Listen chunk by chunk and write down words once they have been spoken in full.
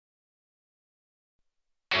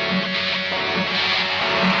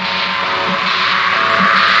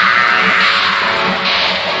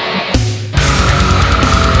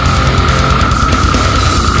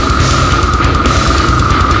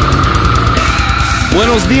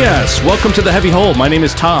Buenos dias. Welcome to the Heavy Hole. My name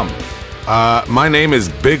is Tom. My name is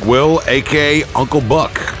Big Will, a.k.a. Uncle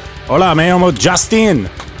Buck. Hola, me llamo Justin.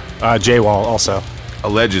 J-Wall also.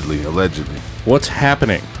 Allegedly. What's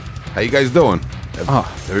happening? How you guys doing?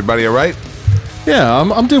 Everybody all right? Yeah,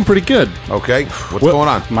 I'm doing pretty good. Okay. What's going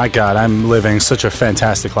on? My God, I'm living such a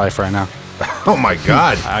fantastic life right now. Oh, my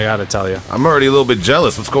God. I gotta tell you. I'm already a little bit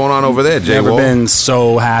jealous. What's going on over there, Jay? Never been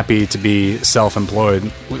so happy to be self-employed,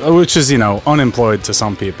 which is, unemployed to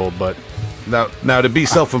some people, but... Now, to be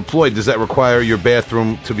self-employed, does that require your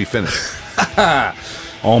bathroom to be finished?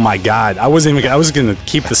 Oh, my God. I was going to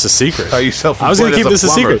keep this a secret. Are you self-employed? I was going to keep this a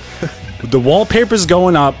plumber? secret. The wallpaper's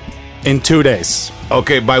going up in 2 days.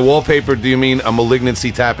 Okay, by wallpaper, do you mean a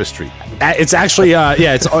malignancy tapestry? It's actually,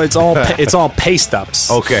 it's all paste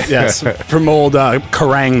ups. Okay. Yes, from old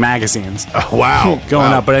Kerrang magazines. Wow.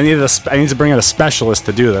 Going up, but I need to bring in a specialist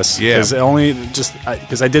to do this. Yeah.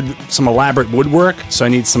 Because I did some elaborate woodwork, so I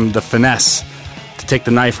need the finesse to take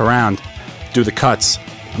the knife around, do the cuts.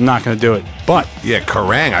 I'm not going to do it, but Yeah,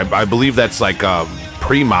 Kerrang. I believe that's like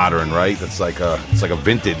pre-modern, right? It's like a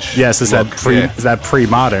vintage. yes, is look. that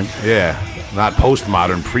pre-modern? Yeah. Not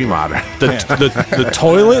postmodern, pre-modern. The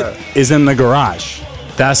toilet is in the garage.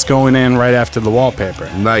 That's going in right after the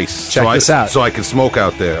wallpaper. Nice. Check this out. So I can smoke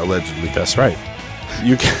out there, allegedly. That's right.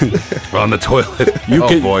 You can On the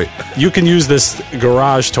toilet. Boy. You can use this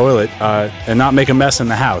garage toilet and not make a mess in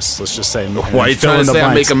the house. Let's just say. Why are you trying to say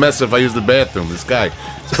I make a mess if I use the bathroom? This guy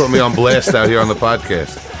is putting me on blast out here on the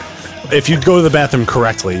podcast. If you go to the bathroom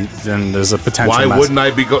correctly, then there's a potential Why mess. wouldn't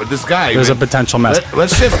I be going? This guy. There's man. a potential mess.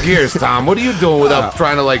 Let's shift gears, Tom. What are you doing without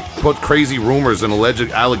trying to put crazy rumors and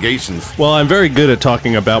alleged allegations? Well, I'm very good at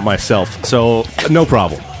talking about myself, so no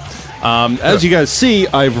problem. As you guys see,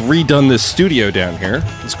 I've redone this studio down here.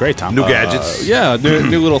 It's great, Tom. New gadgets, Yeah,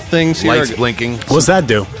 new little things here. lights blinking. What's that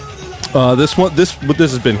do? This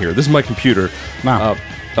has been here. This is my computer. Wow.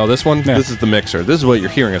 This one? Yeah. This is the mixer. This is what you're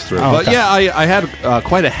hearing us through. Oh, But okay. yeah, I had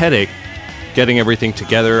quite a headache getting everything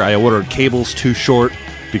together. I ordered cables too short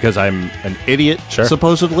because I'm an idiot, Sure.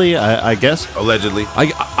 supposedly, I guess. Allegedly.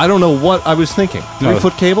 I don't know what I was thinking.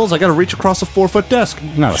 3-foot cables? I got to reach across a 4-foot desk.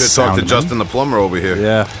 No, Should talk to Justin the plumber over here.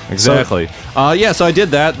 Yeah, exactly. So I did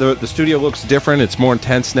that. The studio looks different. It's more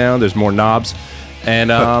intense now. There's more knobs.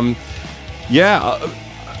 And,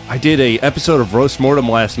 I did a episode of Roast Mortem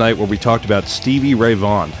last night where we talked about Stevie Ray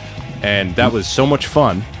Vaughan. And that was so much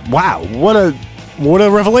fun. Wow, what a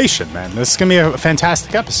revelation, man. This is going to be a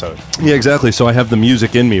fantastic episode. Yeah, exactly. So I have the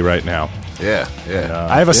music in me right now. Yeah.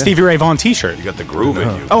 I have a Stevie Ray Vaughan t-shirt. You got the groove in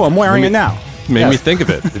you. Oh, I'm wearing it now. Made me think of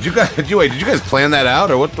it. Did you guys plan that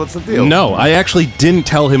out, or what's the deal? No, I actually didn't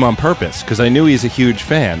tell him on purpose because I knew he's a huge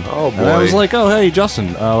fan. Oh, boy. And I was like, oh, hey,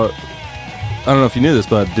 Justin, I don't know if you knew this,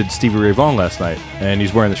 but I did Stevie Ray Vaughan last night, and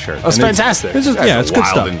he's wearing the shirt. That's fantastic. It's You guys are it's good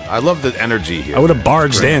stuff. wildin'. I love the energy here. I would have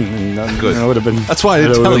barged in. And, Good. It would have been. That's why I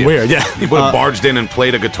didn't it would've tell been you. Weird, yeah. He would have barged in and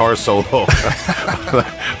played a guitar solo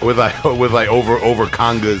with over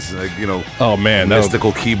congas, Oh man, that would-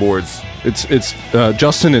 mystical keyboards. it's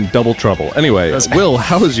Justin in double trouble. Anyway, Will,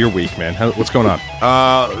 how was your week, man? What's going on?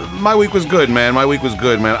 My week was good, man.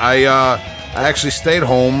 I actually stayed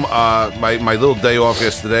home. My little day off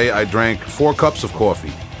yesterday. I drank 4 cups of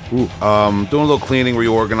coffee. Doing a little cleaning,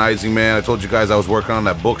 reorganizing, man. I told you guys I was working on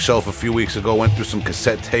that bookshelf a few weeks ago. Went through some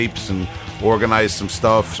cassette tapes and organized some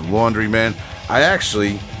stuff, some laundry, man. I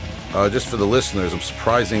actually, just for the listeners, I'm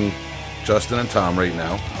surprising Justin and Tom right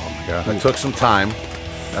now. Oh my God. I took some time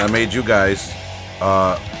and I made you guys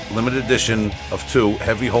limited edition of 2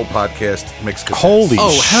 Heavy Hole Podcast mixed cassettes. Holy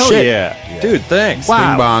shit. yeah, dude! Thanks.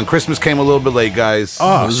 Wow. Bing bong. Christmas came a little bit late, guys.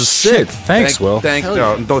 Oh, This is shit. sick. Thanks, Will.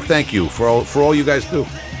 Thank you for all you guys do.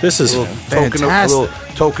 This is A fantastic. little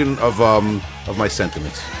token of my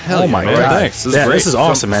sentiments. Hell Oh my man. God. Thanks. This is Yeah, great. this is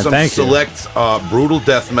awesome, man. Some Thank you. select brutal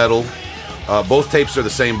death metal. Both tapes are the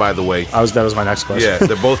same, by the way. That was my next question. Yeah,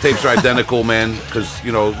 they're both tapes are identical, man.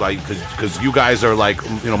 Because you guys are like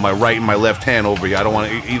my right and my left hand over here. I don't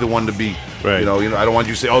want either one to be. Right. I don't want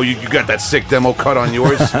you to say, oh, you got that sick demo cut on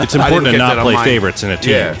yours. It's important to not play favorites in a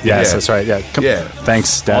team. Yeah. Yes, that's right. Yeah. Yeah.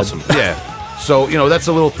 Thanks, Dad. Awesome. Yeah. So that's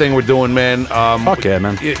a little thing we're doing, man. Fuck yeah,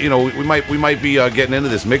 man. We might be getting into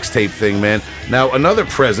this mixtape thing, man. Now another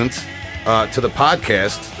present to the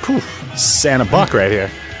podcast. Santa Buck right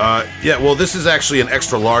here. Well, this is actually an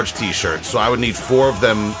extra large T-shirt, so I would need 4 of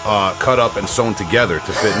them cut up and sewn together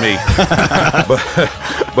to fit me.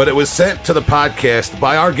 but it was sent to the podcast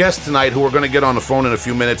by our guest tonight, who we're going to get on the phone in a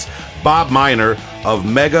few minutes, Bob Miner of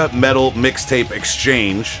Mega Metal Mixtape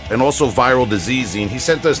Exchange and also Viral Disease Zine. He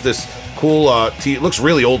sent us this cool it looks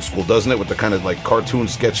really old school, doesn't it, with the kind of like cartoon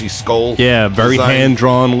sketchy skull. Yeah, very design.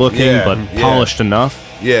 hand-drawn looking, Yeah, but yeah. polished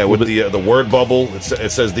enough. Yeah, with the word bubble.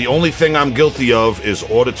 It says, the only thing I'm guilty of is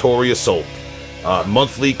auditory assault.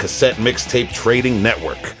 Monthly cassette mixtape trading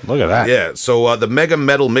network. Look at that. Yeah, so the Mega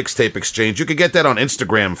Metal Mixtape Exchange. You can get that on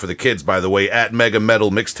Instagram for the kids, by the way, at Mega Metal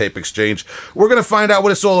Mixtape Exchange. We're going to find out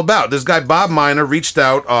what it's all about. This guy, Bob Miner, reached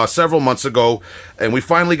out several months ago, and we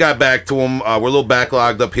finally got back to him. We're a little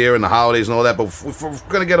backlogged up here in the holidays and all that, but we're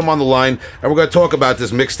going to get him on the line, and we're going to talk about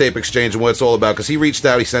this Mixtape Exchange and what it's all about, because he reached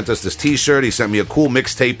out. He sent us this T-shirt. He sent me a cool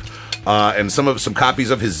mixtape. And some copies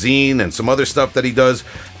of his zine and some other stuff that he does.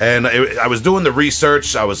 And I was doing the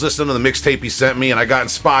research. I was listening to the mixtape he sent me, and I got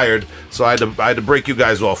inspired. So I had to break you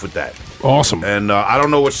guys off with that. Awesome. And I don't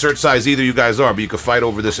know what shirt size either you guys are, but you could fight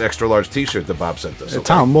over this extra large T-shirt that Bob sent us. Okay?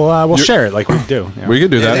 Tom, we'll share it like we do. We could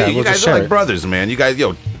do that. Yeah, we'll you guys just are share like it. brothers, man. You guys,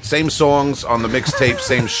 same songs on the mixtape,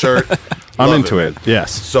 same shirt. I'm Love into it. man.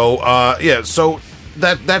 Yes. So so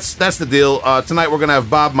that's the deal. Tonight we're gonna have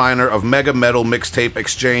Bob Miner of Mega Metal Mixtape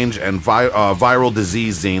Exchange and Viral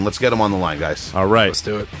Disease Zine. Let's get him on the line, guys. All right. Let's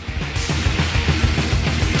do it.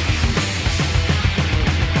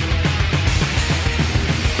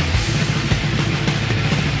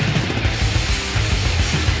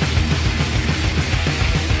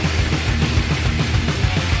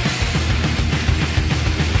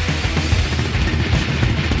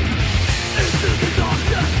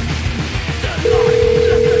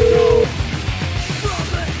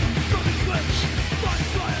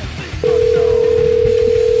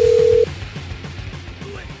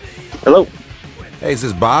 Hello. Hey, is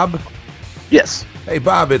this Bob? Yes. Hey,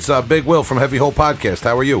 Bob, it's Big Will from Heavy Hole Podcast.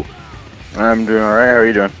 How are you? I'm doing all right. How are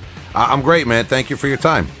you doing? I'm great, man. Thank you for your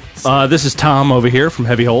time. This is Tom over here from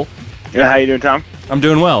Heavy Hole. Yeah, how you doing, Tom? I'm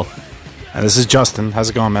doing well. And this is Justin. How's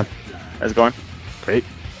it going, man? How's it going? Great.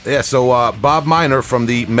 Yeah, so Bob Miner from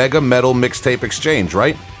the Mega Metal Mixtape Exchange,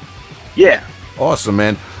 right? Yeah. Awesome,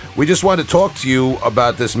 man. We just wanted to talk to you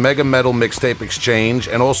about this Mega Metal Mixtape Exchange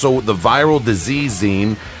and also the Viral Disease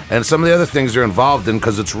Zine and some of the other things you're involved in,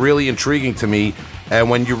 because it's really intriguing to me. And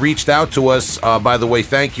when you reached out to us, by the way,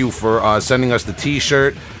 thank you for sending us the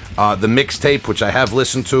T-shirt, the mixtape, which I have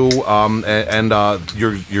listened to, and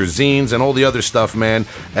your zines and all the other stuff, man.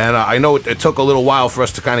 And I know it took a little while for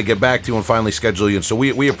us to kind of get back to you and finally schedule you, and so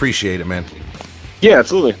we appreciate it, man. Yeah,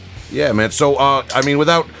 absolutely. Yeah, man. So, I mean,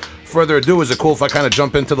 without further ado, is it cool if I kind of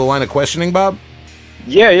jump into the line of questioning, Bob?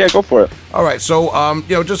 Yeah, go for it. All right, so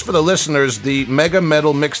just for the listeners, the Mega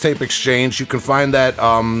Metal Mixtape Exchange, you can find that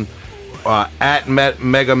at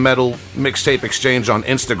Mega Metal Mixtape Exchange on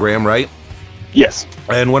Instagram, right? Yes.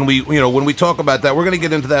 And when we talk about that, we're going to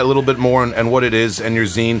get into that a little bit more and what it is and your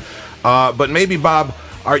zine. But maybe, Bob,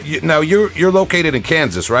 you're located in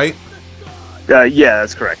Kansas, right? Yeah,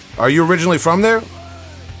 that's correct. Are you originally from there?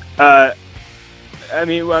 I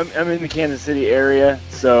mean, I'm in the Kansas City area,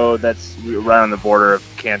 so that's right on the border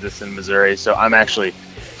of Kansas and Missouri. So I'm actually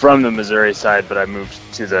from the Missouri side, but I moved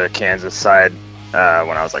to the Kansas side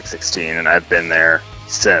when I was like 16, and I've been there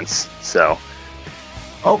since. So.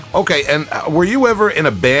 Oh, okay. And were you ever in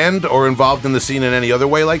a band or involved in the scene in any other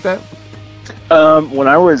way like that? When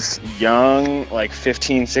I was young, like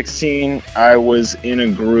 15, 16, I was in a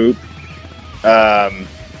group.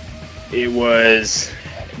 It was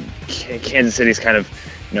Kansas City's kind of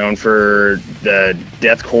known for the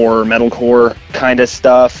deathcore, metalcore kind of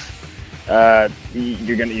stuff.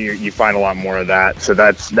 You find a lot more of that. So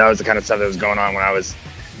that was the kind of stuff that was going on when I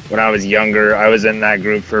was younger. I was in that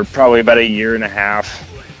group for probably about a year and a half.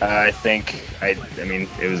 I think. I mean,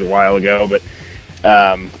 it was a while ago, but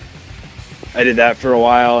I did that for a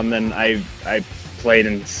while, and then I played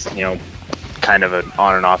in kind of an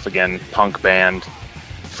on and off again punk band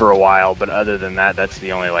for a while. But other than that, that's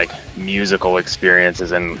the only like musical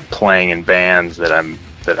experiences and playing in bands that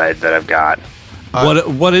I've got.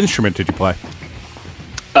 What instrument did you play?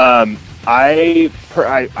 I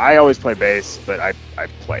always play bass, but I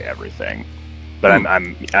play everything. But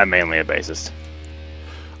I'm mainly a bassist.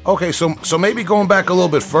 Okay, so maybe going back a little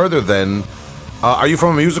bit further then, are you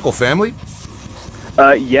from a musical family?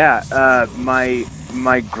 Yeah.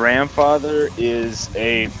 My grandfather is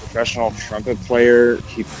a professional trumpet player.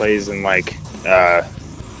 He plays in like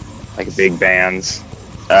big bands.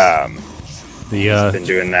 He's been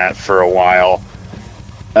doing that for a while.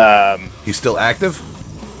 He's still active?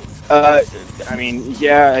 I mean,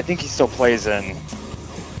 yeah, I think he still plays in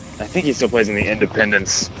the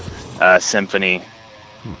Independence Symphony.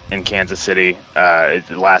 in Kansas City.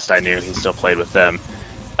 Last I knew, he still played with them.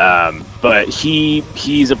 But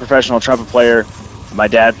he's a professional trumpet player. My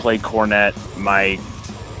dad played cornet. My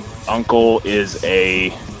uncle is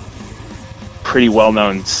a pretty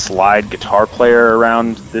well-known slide guitar player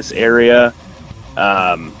around this area.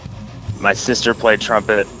 My sister played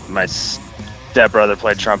trumpet. My stepbrother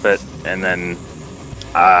played trumpet, and then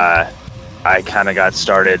I kind of got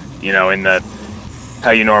started, in the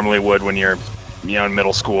how you normally would when you're, in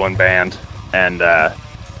middle school in band. And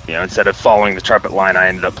instead of following the trumpet line, I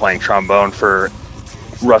ended up playing trombone for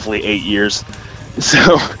roughly 8 years.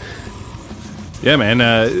 So, yeah, man,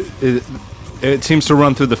 it seems to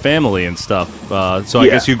run through the family and stuff. So I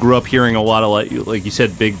guess you grew up hearing a lot of, like you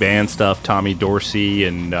said, big band stuff, Tommy Dorsey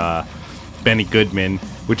and Benny Goodman,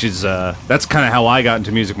 which is that's kind of how I got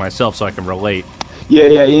into music myself, so I can relate.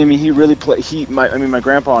 Yeah. I mean, he really played. My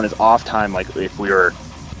grandpa on his off time, like if we were,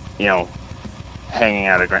 hanging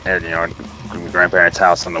out at my grandparents'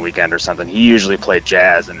 house on the weekend or something, he usually played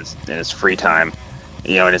jazz in his free time,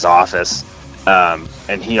 in his office.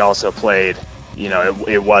 And he also played.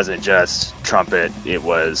 It wasn't just trumpet. It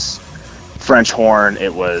was French horn.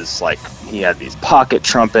 It was like he had these pocket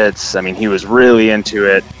trumpets. I mean, he was really into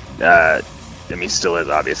it. He still is,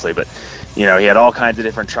 obviously, but he had all kinds of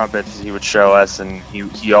different trumpets he would show us, and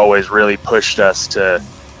he always really pushed us to,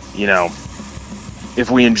 if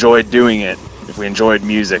we enjoyed doing it, if we enjoyed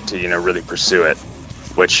music, to really pursue it,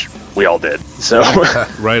 which we all did. So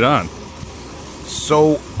right on.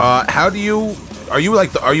 So how do you? Are you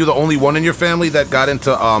the only one in your family that got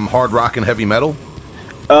into hard rock and heavy metal?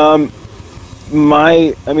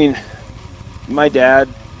 My dad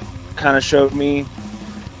kind of showed me.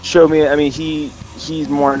 I mean, he's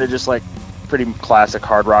more into just like pretty classic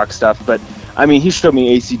hard rock stuff. But I mean, he showed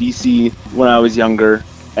me AC/DC when I was younger,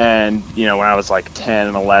 and when I was like 10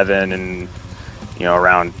 and 11, and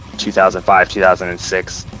around 2005,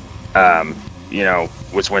 2006,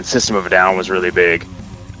 was when System of a Down was really big.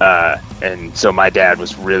 And so my dad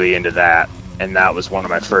was really into that, and that was one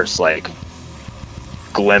of my first like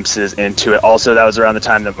glimpses into it. Also, that was around the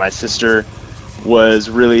time that my sister was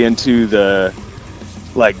really into the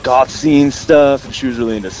like goth scene stuff, and she was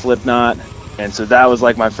really into Slipknot, and so that was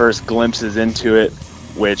like my first glimpses into it,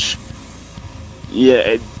 which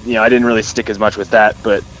I didn't really stick as much with that,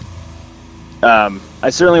 but I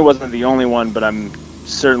certainly wasn't the only one, but I'm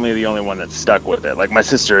certainly the only one that stuck with it. Like, my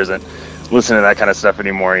sister isn't listening to that kind of stuff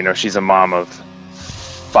anymore. She's a mom of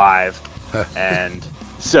 5, and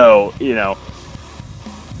so,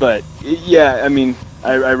 but yeah, I mean,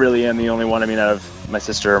 I really am the only one. I mean, out of my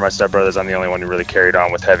sister or my stepbrothers, I'm the only one who really carried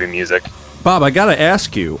on with heavy music. Bob, I gotta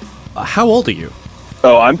ask you, how old are you?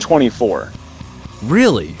 Oh, I'm 24.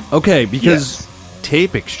 Really? Okay, because yes.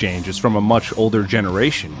 Tape exchange is from a much older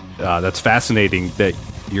generation. That's fascinating that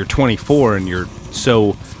you're 24 and you're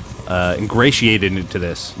so ingratiated into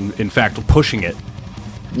this. In fact, pushing it.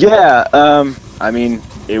 Yeah, I mean,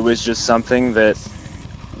 it was just something that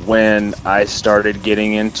when I started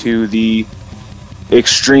getting into the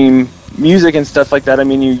extreme music and stuff like that, I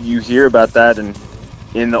mean, you hear about that and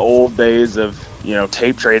in the old days of,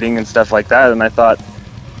 tape trading and stuff like that, and I thought,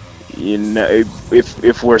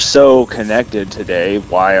 if we're so connected today,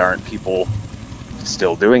 why aren't people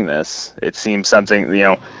still doing this? It seems something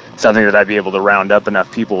that I'd be able to round up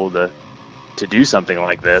enough people to do something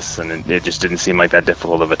like this, and it just didn't seem like that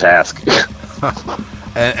difficult of a task.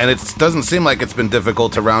 And it doesn't seem like it's been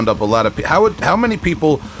difficult to round up a lot of people. How many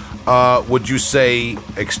people would you say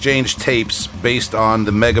exchange tapes based on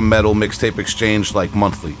the Mega Metal Mixtape Exchange, like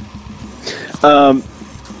monthly?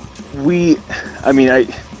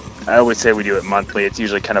 I always say we do it monthly. It's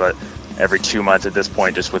usually kind of every 2 months at this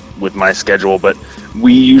point, just with my schedule. But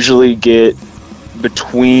we usually get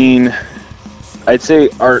between, I'd say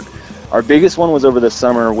our biggest one was over the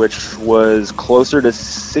summer, which was closer to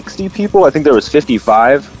 60 people. I think there was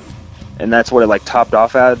 55, and that's what it like topped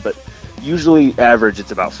off at. But usually average,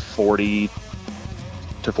 it's about 40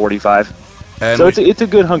 to 45. And so it's a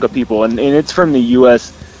good hunk of people, and it's from the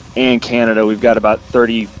U.S. and Canada. We've got about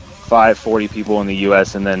 40 people in the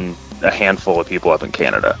U.S. and then a handful of people up in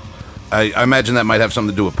Canada. I imagine that might have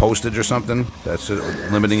something to do with postage or something. That's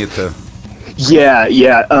limiting it to. Yeah.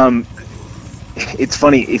 It's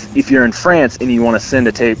funny, if you're in France and you want to send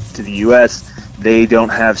a tape to the U.S., they don't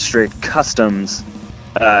have strict customs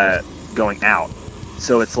going out.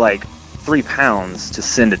 So it's like £3 to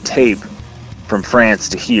send a tape from France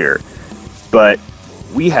to here. But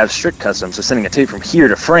we have strict customs, so sending a tape from here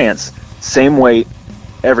to France, same weight,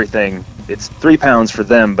 everything, it's £3 for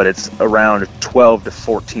them, but it's around $12 to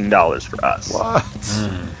 $14 for us. What?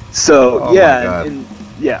 So oh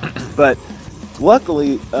yeah, but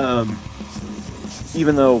luckily,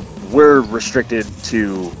 even though we're restricted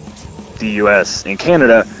to the U.S. and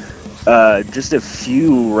Canada, just a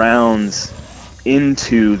few rounds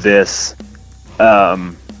into this,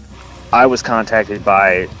 I was contacted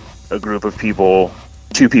by a group of people,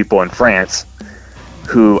 2 people in France,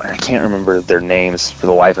 who, I can't remember their names for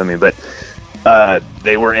the life of me, but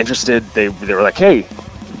they were interested. They were like, hey,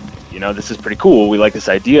 this is pretty cool. We like this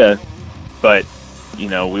idea, but,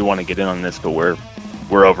 we want to get in on this, but we're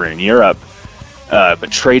over in Europe.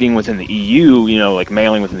 But trading within the EU, like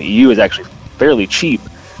mailing within the EU is actually fairly cheap.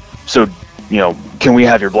 So, can we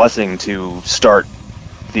have your blessing to start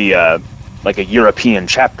the, like a European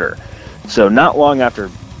chapter? So not long after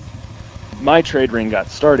my trade ring got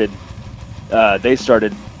started, they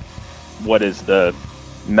started what is the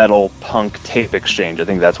Metal Punk Tape Exchange. I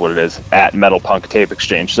think that's what it is, at Metal Punk Tape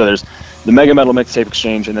Exchange. So there's the Mega Metal Mixtape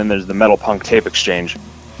Exchange, and then there's the Metal Punk Tape Exchange.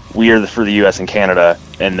 We are for the US and Canada,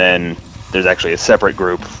 and then there's actually a separate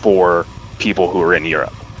group for people who are in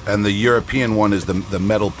Europe. And the European one is the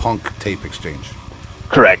Metal Punk Tape Exchange.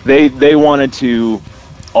 Correct. They wanted to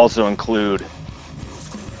also include,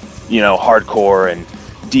 hardcore and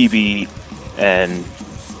DB and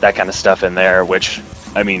that kind of stuff in there, which,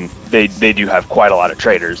 I mean, they do have quite a lot of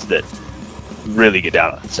traders that really get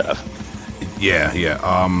down on that stuff. Yeah.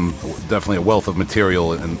 Definitely a wealth of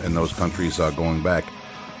material in those countries going back.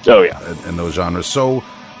 Oh, yeah. In those genres. So,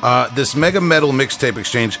 this Mega Metal Mixtape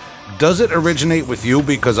Exchange, does it originate with you?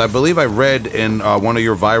 Because I believe I read in one of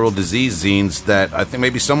your viral disease zines that I think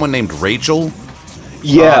maybe someone named Rachel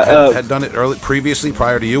had done it previously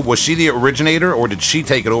prior to you. Was she the originator, or did she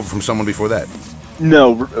take it over from someone before that?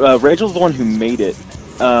 No, Rachel's the one who made it.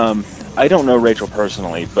 I don't know Rachel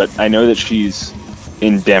personally, but I know that she's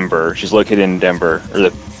in Denver. She's located in Denver, or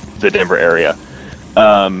the Denver area.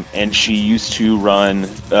 And she used to run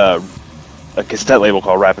a cassette label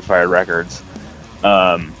called Rapid Fire Records.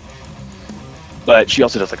 But she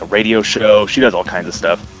also does like a radio show. She does all kinds of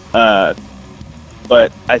stuff.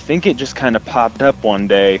 But I think it just kind of popped up one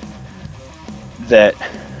day that,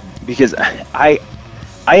 because I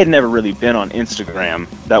had never really been on Instagram.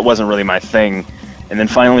 That wasn't really my thing. And then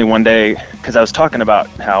finally one day, because I was talking about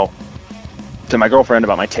to my girlfriend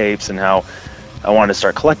about my tapes and how I wanted to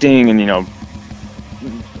start collecting and,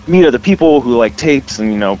 meet other people who like tapes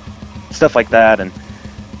and, stuff like that. And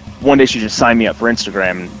one day she just signed me up for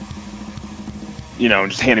Instagram and,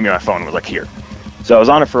 just handed me my phone and was like, here. So I was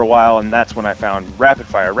on it for a while, and that's when I found Rapid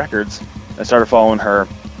Fire Records. I started following her,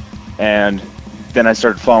 and then I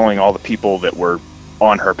started following all the people that were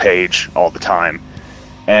on her page all the time.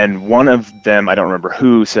 And one of them, I don't remember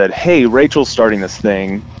who, said, hey, Rachel's starting this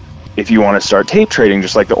thing if you want to start tape trading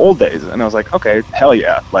just like the old days. And I was like, okay, hell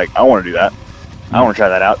yeah. Like, I want to do that. I want to try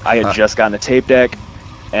that out. I had just gotten a tape deck,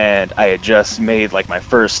 and I had just made like my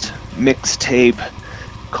first mixtape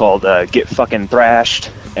called Get Fucking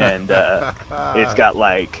Thrashed. And it's got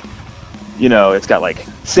like,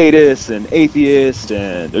 Sadist and Atheist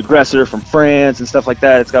and Aggressor from France and stuff like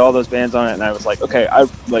that. It's got all those bands on it, and I was like, okay, I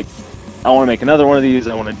want to make another one of these.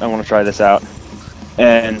 I want to try this out.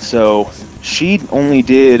 And so she only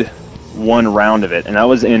did one round of it, and that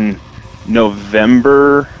was in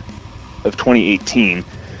November of 2018.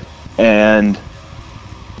 And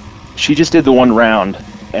she just did the one round,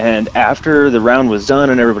 and after the round was done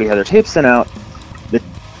and everybody had their tapes sent out, the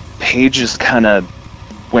page just kind of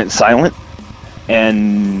went silent,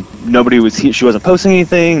 and she wasn't posting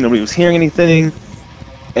anything, nobody was hearing anything,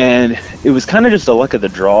 and it was kind of just a luck of the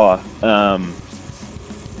draw,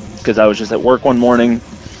 because I was just at work one morning,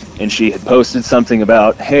 and she had posted something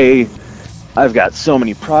about, hey, I've got so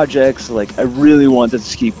many projects, like, I really want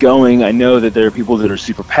this to keep going, I know that there are people that are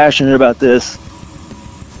super passionate about this,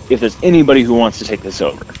 if there's anybody who wants to take this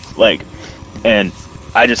over, like, and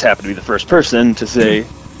I just happened to be the first person to say,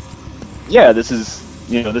 yeah, this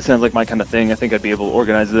sounds like my kind of thing, I think I'd be able to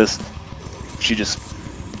organize this. She just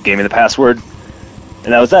gave me the password,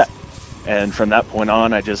 and that was that. And from that point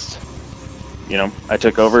on, I just, I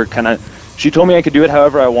took over, she told me I could do it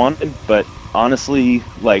however I wanted, but honestly,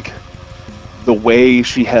 like, the way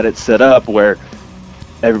she had it set up, where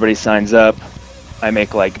everybody signs up, I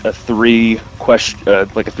make like a three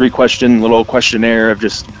question little questionnaire of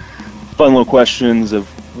just fun little questions of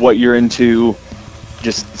what you're into,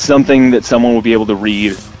 just something that someone will be able to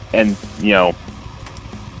read and,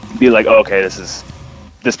 be like, oh, okay, this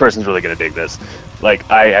person's really gonna dig this. Like,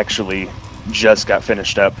 I actually just got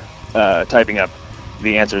finished up typing up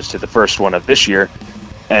the answers to the first one of this year,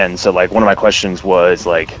 and so like one of my questions was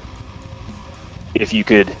like, if you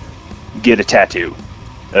could get a tattoo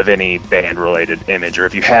of any band related image, or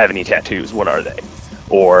if you have any tattoos, what are they?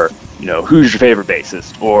 Or who's your favorite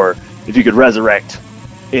bassist, or if you could resurrect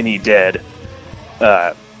any dead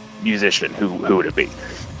musician, who would it be?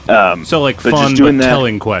 So like but fun, just doing but that,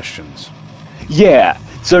 telling questions. Yeah.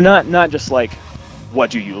 So not just like,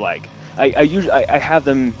 what do you like? I usually have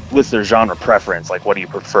them list their genre preference, like what do you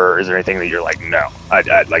prefer? Is there anything that you're like, no, I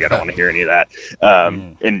don't want to hear any of that.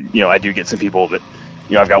 And I do get some people that,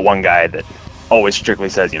 I've got one guy that always strictly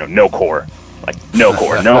says, no core, like no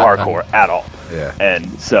core, no hardcore at all. Yeah. And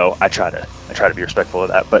so I try to be respectful of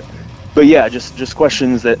that. But yeah, just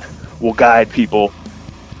questions that will guide people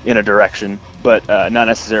in a direction, but not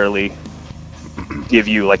necessarily give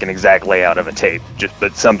you like an exact layout of a tape,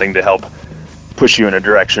 but something to help push you in a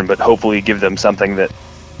direction, but hopefully give them something that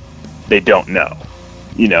they don't know,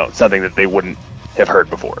 something that they wouldn't have heard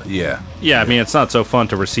before. Yeah. Yeah, I mean, it's not so fun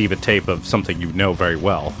to receive a tape of something you know very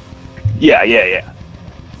well. Yeah.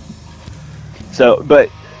 So, but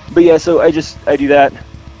yeah, so I do that.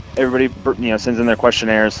 Everybody, sends in their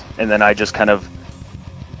questionnaires, and then I just kind of,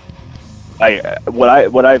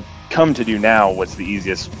 what I've come to do now, what's the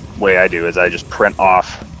easiest way I do is I just print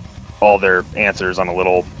off all their answers on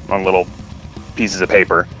little pieces of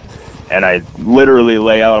paper, and I literally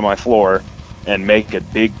lay out on my floor and make a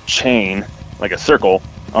big chain, like a circle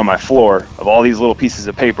on my floor of all these little pieces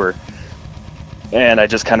of paper, and I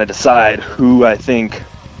just kind of decide who I think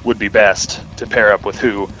would be best to pair up with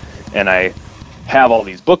who, and I have all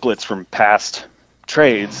these booklets from past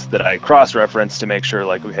trades that I cross-reference to make sure,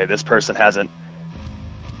 like, okay, this person hasn't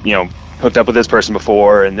hooked up with this person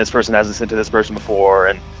before, and this person hasn't sent to this person before,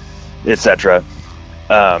 and etc.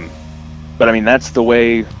 But I mean, that's the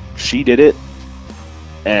way she did it,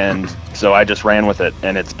 and so I just ran with it,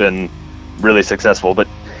 and it's been really successful. But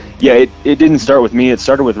yeah, it didn't start with me, it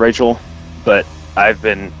started with Rachel, but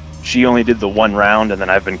she only did the one round, and then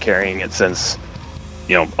I've been carrying it since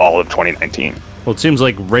all of 2019. Well, it seems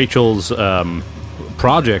like Rachel's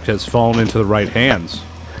project has fallen into the right hands.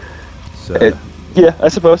 So. Yeah, I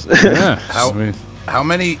suppose. Yeah. How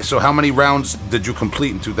many rounds did you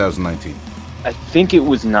complete in 2019? I think it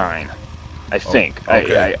was 9. I think.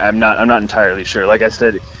 Okay. I'm not entirely sure. Like I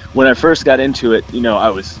said, when I first got into it, I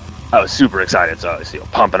was super excited, so I was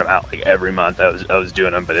pumping them out like every month. I was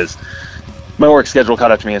doing them, but as my work schedule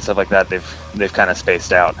caught up to me and stuff like that, they've kind of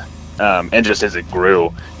spaced out. And just as it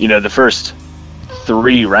grew, the first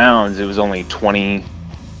 3 rounds, it was only between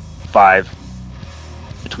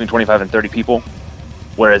 25 and 30 people,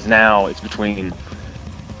 whereas now it's between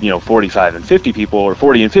 45 and 50 people, or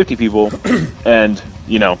 40 and 50 people. And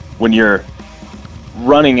when you're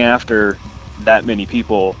running after that many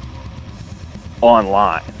people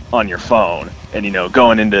online on your phone, and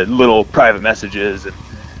going into little private messages and,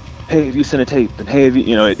 hey, have you sent a tape, and hey, have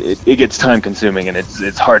you, it gets time consuming, and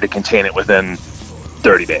it's hard to contain it within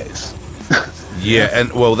 30 days. Yeah,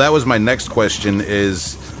 and well, that was my next question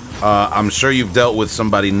is, I'm sure you've dealt with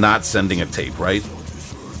somebody not sending a tape, right?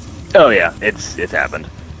 Oh yeah, it's happened.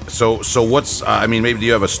 So what's, maybe do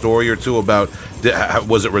you have a story or two about,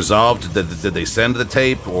 was it resolved? Did they send the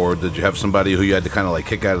tape, or did you have somebody who you had to kind of like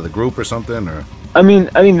kick out of the group or something, or? I mean,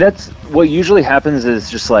 that's what usually happens is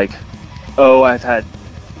just like, oh, I've had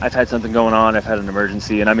something going on, I've had an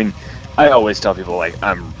emergency, and I mean, I always tell people, like,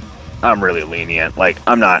 I'm really lenient, like,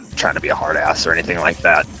 I'm not trying to be a hard ass or anything like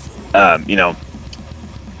that.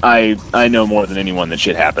 I know more than anyone that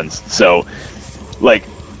shit happens, so, like,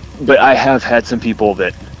 but I have had some people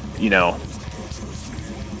that,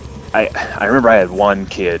 I remember I had one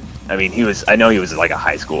kid, I know he was like a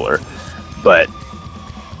high schooler, but,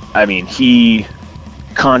 he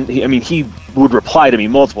would reply to me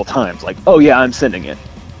multiple times, like, oh yeah, I'm sending it.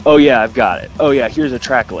 Oh yeah, I've got it. Oh yeah, here's a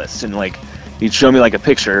track list. And like, he'd show me like a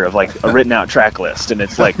picture of like a written out track list. And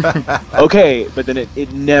it's like, okay, but then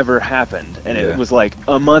it never happened. And it was like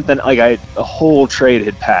a month, and like a whole trade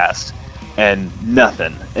had passed and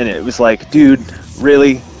nothing. And it was like, dude,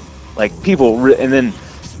 really? Like and then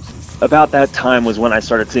about that time was when I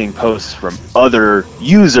started seeing posts from other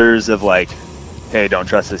users of like, hey, don't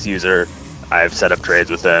trust this user. I've set up trades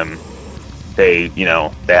with them. They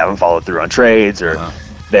haven't followed through on trades, or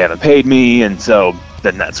they haven't paid me. And so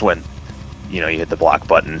then that's when, you hit the block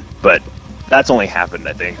button. But that's only happened,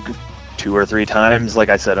 I think, 2 or 3 times. Like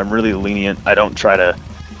I said, I'm really lenient. I don't try to,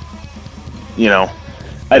 be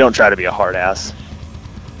a hard ass.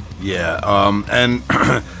 Yeah. And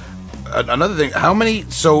another thing, how many,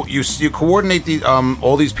 so you coordinate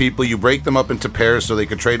all these people, you break them up into pairs so they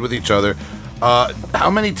can trade with each other.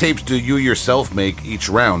 How many tapes do you yourself make each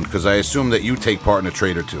round? Because I assume that you take part in a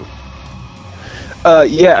trade or two.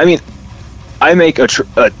 Yeah, I make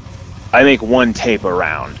I make one tape a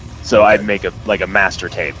round, so I make a master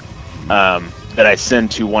tape. that I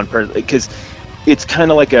send to one person, because it's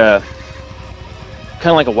kind of like a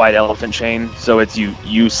white elephant chain. So it's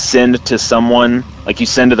you send to someone, like you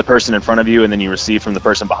send to the person in front of you, and then you receive from the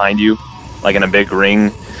person behind you, like in a big ring.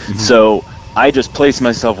 Mm-hmm. So I just place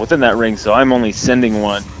myself within that ring, so I'm only sending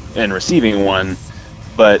one and receiving one.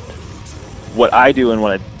 But what I do, and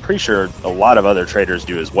what I'm pretty sure a lot of other traders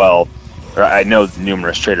do as well, or I know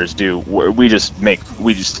numerous traders do, we just make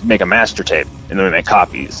a master tape, and then we make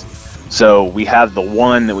copies. So we have the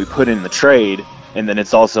one that we put in the trade, and then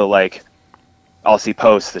it's also like, I'll see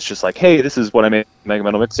posts that's just like, hey, this is what I made Mega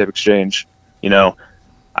Metal Mixtape Exchange. You know,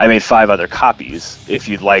 I made 5 other copies. If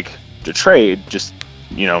you'd like to trade, just,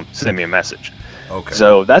 you know, send me a message. Okay.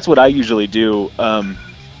 So that's what I usually do.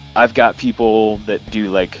 I've got people that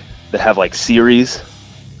do that have like series.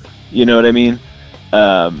 You know what I mean?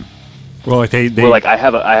 Well, like they where, like I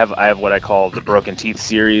have what I call the Broken Teeth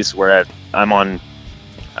series, where I'm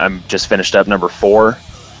just finished up number 4.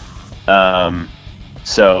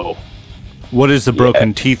 So what is the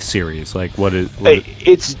Broken Teeth series? Like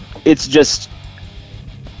it's just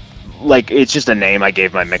like, it's just a name I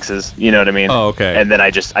gave my mixes, you know what I mean? Oh, okay. And then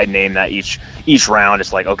I name that each round.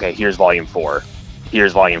 It's like, okay, here's volume 4,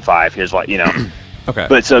 here's volume 5, here's what, you know. Okay.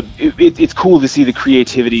 But so it's cool to see the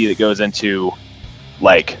creativity that goes into,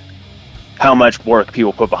 like, how much work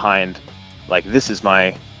people put behind, like, these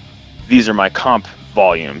are my comp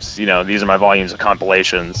volumes, you know, these are my volumes of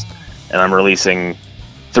compilations, and I'm releasing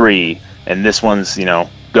 3, and this one's, you know,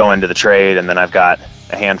 going to the trade, and then I've got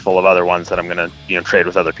a handful of other ones that I'm gonna, you know, trade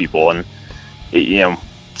with other people. And, you know,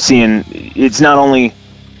 seeing it's not only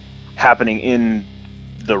happening in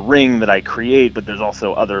the ring that I create, but there's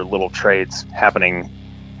also other little trades happening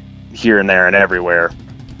here and there and everywhere,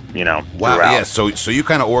 you know. Wow. Throughout. Yeah. So you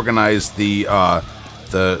kind of organize the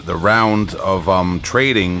round of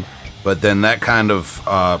trading, but then that kind of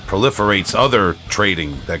proliferates other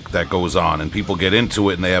trading that goes on, and people get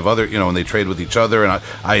into it, and they have other, you know, and they trade with each other. And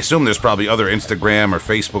I assume there's probably other Instagram or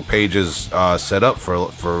Facebook pages set up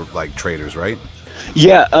for like traders, right?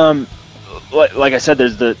 Yeah. Like I said,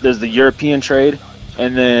 there's the European trade,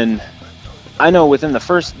 and then I know within the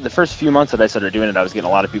first few months that I started doing it, I was getting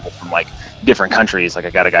a lot of people from like different countries. Like I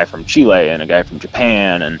got a guy from Chile and a guy from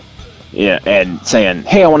Japan, and yeah, and saying,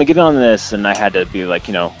 hey, I want to get on this. And I had to be like,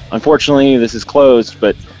 you know, unfortunately this is closed,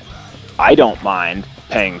 but I don't mind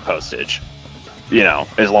paying postage, you know,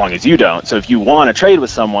 as long as you don't. So if you want to trade with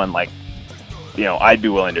someone, like, you know, I'd be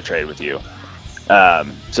willing to trade with you.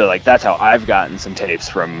 So like, that's how I've gotten some tapes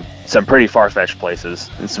from some pretty far-fetched places,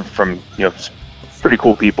 and some from, you know, pretty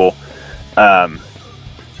cool people.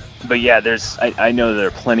 But yeah, I know there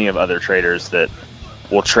are plenty of other traders that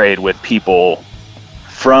will trade with people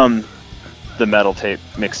from the Metal Tape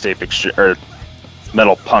Mixtape Exchange, or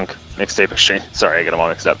Metal Punk Mixtape Exchange. Sorry, I got them all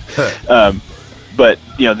mixed up. But,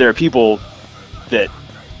 you know, there are people that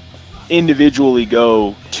individually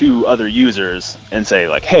go to other users and say,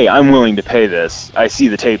 like, hey, I'm willing to pay this. I see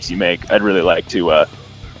the tapes you make. I'd really like to,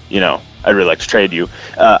 you know, I'd really like to trade you.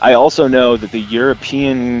 I also know that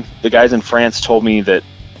the guys in France told me that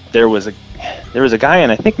there was a guy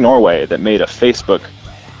in, I think, Norway, that made a Facebook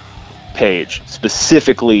page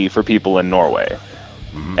specifically for people in Norway.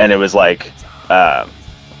 Mm-hmm. And it was like,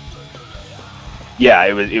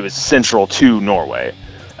 it was central to Norway,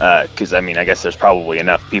 because I mean, I guess there's probably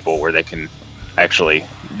enough people where they can actually,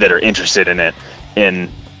 that are interested in it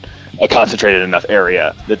in a concentrated enough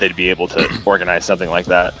area that they'd be able to organize something like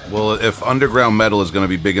that. Well, if underground metal is going to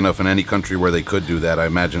be big enough in any country where they could do that, I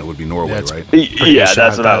imagine it would be Norway, right? Yeah,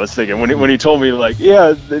 that's what I was thinking. When he told me, like,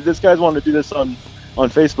 yeah, this guy's wanting to do this on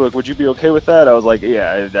Facebook, would you be okay with that? I was like,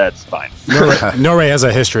 yeah, that's fine. Norway has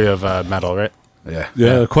a history of metal, right?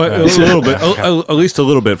 Yeah, quite a little bit, at least a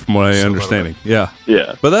little bit from what I'm understanding. Yeah.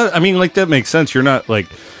 But that, I mean, like, that makes sense. You're not like,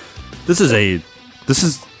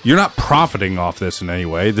 you're not profiting off this in any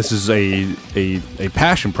way. This is a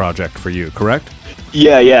passion project for you, correct?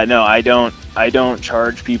 Yeah. No, I don't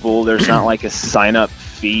charge people. There's not like a sign up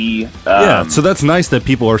fee. Yeah, so that's nice that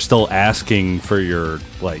people are still asking for your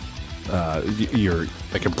your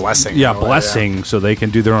like a blessing. Yeah, blessing, yeah. So they can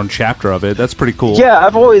do their own chapter of it. That's pretty cool. Yeah, I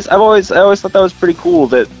always thought that was pretty cool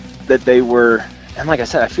that they were. And like I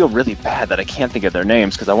said, I feel really bad that I can't think of their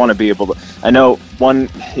names, because I want to be able to. I know one.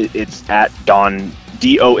 It's at Don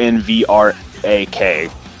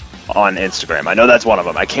DONVRAK on Instagram. I know that's one of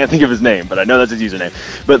them. I can't think of his name, but I know that's his username.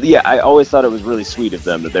 But yeah, I always thought it was really sweet of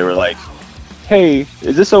them that they were like, "Hey,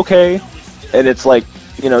 is this okay?" And it's like,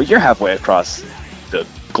 you know, you're halfway across the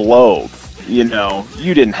globe. You know,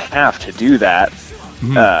 you didn't have to do that.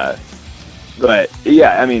 Mm-hmm. But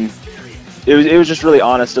yeah, I mean, it was just really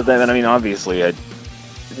honest of them. And I mean, obviously,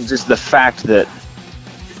 just the fact that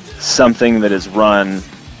something that is run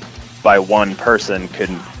by one person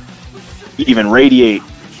can even radiate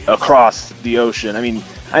across the ocean. I mean,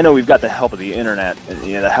 I know we've got the help of the internet, and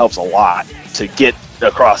that helps a lot to get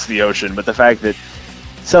across the ocean, but the fact that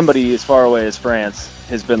somebody as far away as France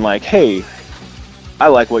has been like, hey, I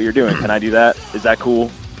like what you're doing, can I do that? Is that cool?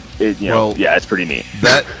 It's pretty neat.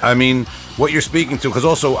 That, I mean, what you're speaking to, because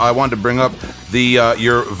also I wanted to bring up the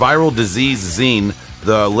your viral disease zine.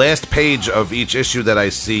 The last page of each issue that I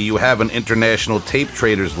see, you have an international tape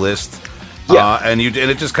traders list. Yeah. And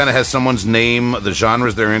it just kind of has someone's name, the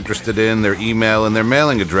genres they're interested in, their email, and their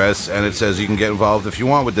mailing address, and it says you can get involved if you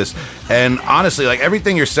want with this. And honestly, like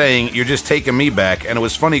everything you're saying, you're just taking me back. And it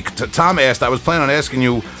was funny. Tom asked, I was planning on asking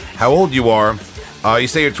you how old you are. You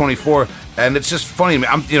say you're 24, and it's just funny.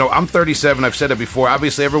 I'm 37. I've said it before.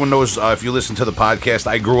 Obviously, everyone knows if you listen to the podcast,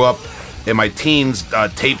 I grew up in my teens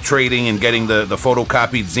tape trading and getting the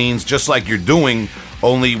photocopied zines, just like you're doing.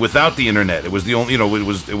 Only without the internet. It was the only,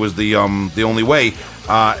 it was the only way,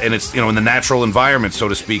 and it's in the natural environment, so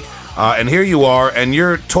to speak. And here you are, and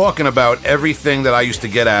you're talking about everything that I used to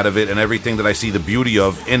get out of it, and everything that I see the beauty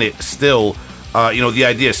of in it. Still, the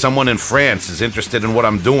idea someone in France is interested in what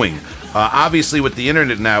I'm doing. Obviously, with the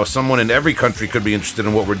internet now, someone in every country could be interested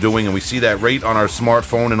in what we're doing, and we see that right on our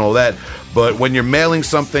smartphone and all that. But when you're mailing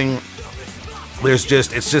something, it's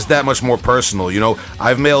just that much more personal.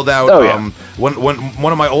 I've mailed out one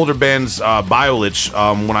of my older bands,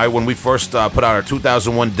 Biolich, when we first put out our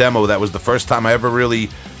 2001 demo. That was the first time I ever really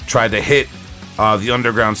tried to hit the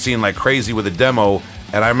underground scene like crazy with a demo.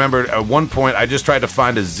 And I remember at one point I just tried to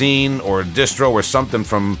find a zine or a distro or something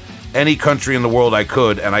from any country in the world I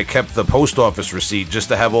could, and I kept the post office receipt just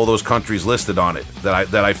to have all those countries listed on it.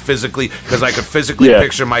 That I physically, because I could physically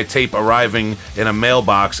picture my tape arriving in a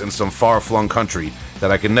mailbox in some far-flung country that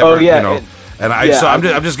I could never, I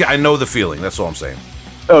know the feeling. That's all I'm saying.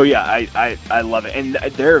 Oh yeah, I love it, and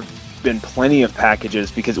there have been plenty of packages,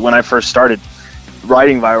 because when I first started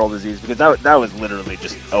writing Viral Disease, because that was literally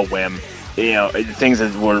just a whim. Things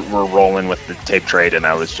that were rolling with the tape trade, and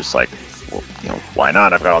I was just like, well, why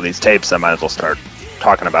not? I've got all these tapes. I might as well start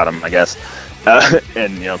talking about them, I guess.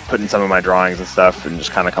 And, putting some of my drawings and stuff and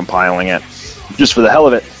just kind of compiling it just for the hell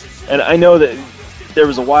of it. And I know that there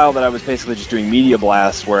was a while that I was basically just doing media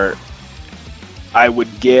blasts where I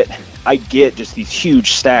get just these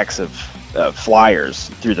huge stacks of flyers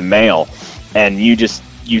through the mail, and you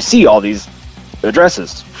see all these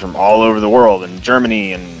addresses from all over the world, in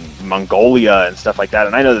Germany and Mongolia and stuff like that.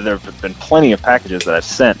 And I know that there have been plenty of packages that I've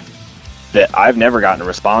sent that I've never gotten a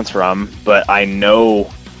response from, but I know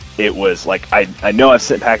it was like, I know I've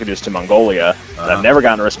sent packages to Mongolia, and I've never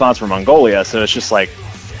gotten a response from Mongolia, so it's just like,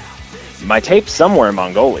 my tape's somewhere in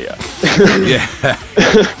Mongolia. Yeah.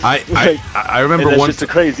 I remember that's just a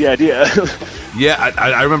crazy idea. Yeah,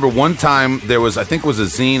 I remember one time there was, I think it was a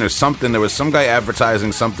zine or something, there was some guy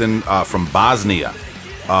advertising something from Bosnia,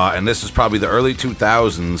 and this was probably the early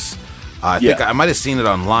 2000s. I think I might have seen it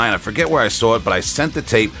online. I forget where I saw it, but I sent the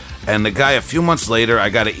tape, and the guy, a few months later, I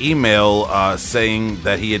got an email saying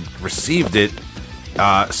that he had received it.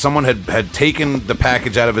 Someone had taken the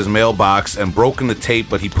package out of his mailbox and broken the tape,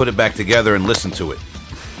 but he put it back together and listened to it.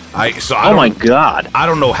 Oh my God! I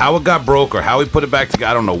don't know how it got broke or how he put it back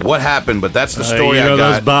together. I don't know what happened, but that's the story I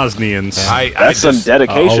got. Those Bosnians. That's some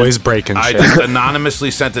dedication. Always breaking shit. I just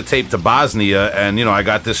anonymously sent the tape to Bosnia, and I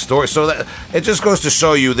got this story. So that it just goes to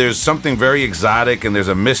show you there's something very exotic, and there's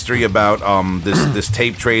a mystery about this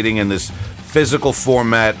tape trading and this physical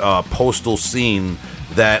format postal scene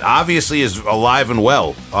that obviously is alive and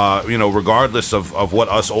well. Regardless of what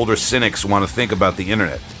us older cynics want to think about the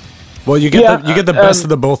internet. Well, you get the best of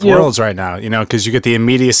the both worlds right now, because you get the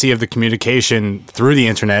immediacy of the communication through the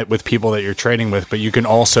internet with people that you're trading with, but you can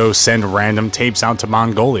also send random tapes out to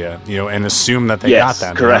Mongolia, and assume that they got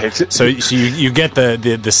them. Correct. So you get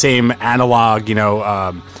the same analog,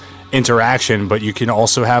 interaction, but you can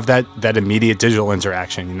also have that immediate digital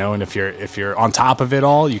interaction, and if you're on top of it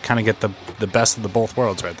all, you kind of get the best of the both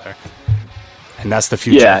worlds right there, and that's the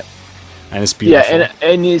future. Yeah. And it's beautiful. Yeah,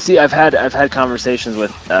 and you see, I've had conversations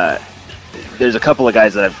with. There's a couple of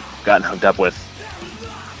guys that I've gotten hooked up with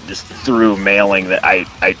just through mailing that I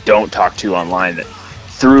don't talk to online. That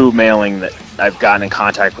through mailing that I've gotten in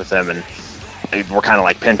contact with them, and we're kind of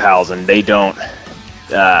like pen pals, and they don't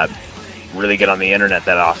really get on the internet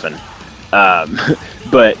that often.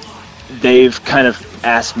 But they've kind of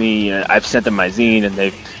asked me. I've sent them my zine, and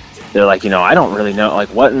they're like, I don't really know, like,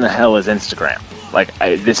 what in the hell is Instagram? Like,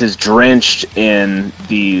 this is drenched in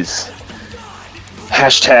these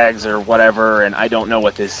hashtags or whatever, and I don't know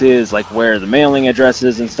what this is, like where the mailing address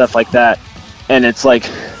is and stuff like that. And it's like,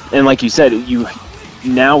 and like you said,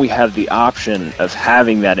 now we have the option of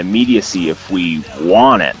having that immediacy if we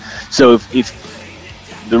want it. So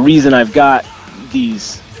if the reason I've got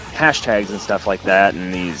these hashtags and stuff like that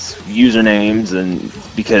and these usernames, and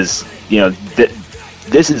because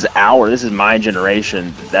this is my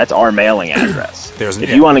generation, that's our mailing address. If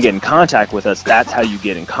you want to get in contact with us, that's how you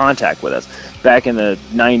get in contact with us. Back in the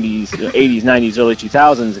 90s, 80s, 90s, early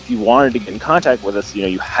 2000s, if you wanted to get in contact with us,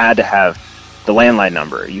 you had to have the landline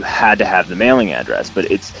number, you had to have the mailing address.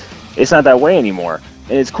 But it's not that way anymore,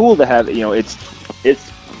 and it's cool to have.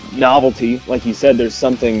 It's novelty, like you said. There's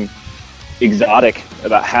something exotic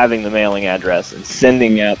about having the mailing address and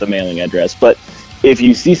sending out the mailing address. But if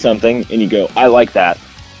you see something and you go, I like that,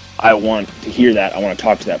 I want to hear that, I want to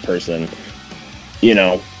talk to that person,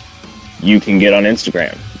 you can get on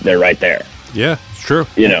Instagram. They're right there. Yeah, it's true.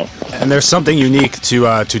 And there's something unique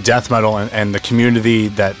to death metal and the community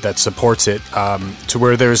that supports it, to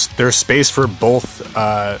where there's space for both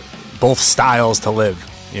styles to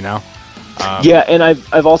live. Yeah, and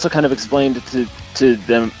I've also kind of explained to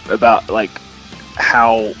them about like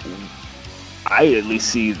how I at least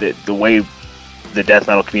see that the way the death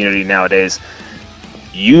metal community nowadays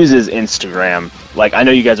uses Instagram. Like, I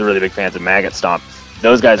know you guys are really big fans of Maggot Stomp.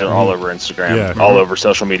 Those guys are all over Instagram, all over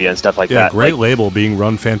social media and stuff like that. Great label being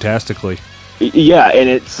run fantastically. Yeah, and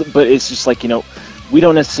it's just like, we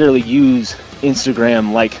don't necessarily use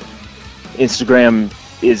Instagram like Instagram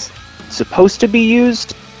is supposed to be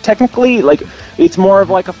used technically. Like, it's more of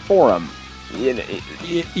like a forum.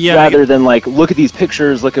 Rather than like, look at these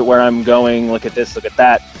pictures, look at where I'm going, look at this, look at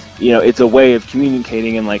that. It's a way of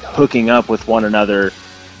communicating and like hooking up with one another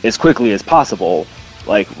as quickly as possible,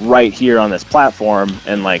 like right here on this platform,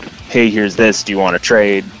 and like, hey, here's this, do you want to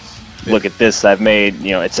trade? Look at this I've made,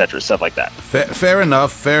 etc., stuff like that. Fair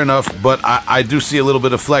enough. But I do see a little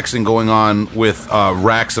bit of flexing going on with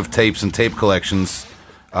racks of tapes and tape collections.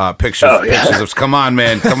 Pictures of, come on,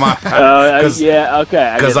 man, come on. Yeah,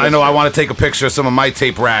 okay. Because I know I want to take a picture of some of my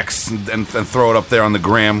tape racks and throw it up there on the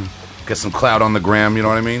gram, get some clout on the gram. You know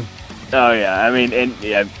what I mean? Oh yeah, I mean, and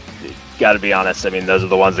yeah, got to be honest. I mean, those are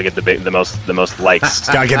the ones that get the most likes.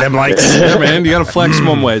 Gotta get them likes. Yeah, man, you gotta flex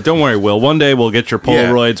one way. Don't worry, Will. One day we'll get your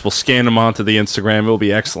Polaroids. We'll scan them onto the Instagram. It'll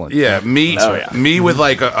be excellent. Yeah, me with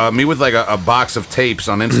like a box of tapes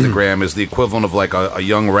on Instagram is the equivalent of like a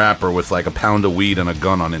young rapper with like a pound of weed and a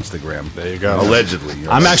gun on Instagram. There you go. Allegedly.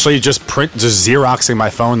 I'm actually just Xeroxing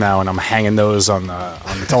my phone now, and I'm hanging those on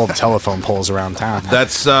the telephone poles around town.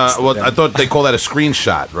 That's I thought they call that a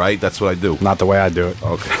screenshot, right? That's what I do. Not the way I do it.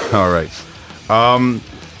 Okay, all right.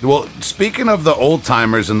 Well, speaking of the old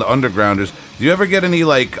timers and the undergrounders, do you ever get any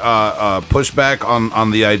like pushback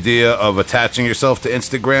on the idea of attaching yourself to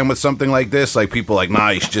Instagram with something like this? Like people like, nah,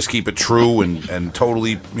 you should just keep it true and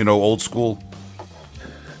totally, old school.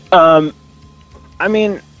 I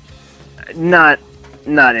mean, not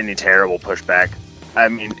any terrible pushback. I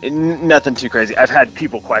mean, nothing too crazy. I've had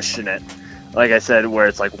people question it, like I said, where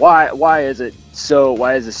it's like, why is this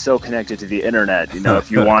so connected to the internet?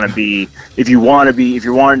 If you want to be, if you're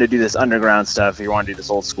wanting to do this underground stuff, if you want to do this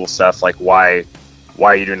old school stuff, like why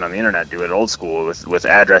are you doing it on the internet? Do it old school with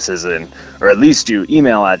addresses or at least do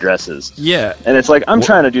email addresses. Yeah. And it's like, I'm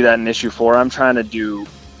trying to do that in issue 4. I'm trying to do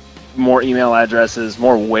more email addresses,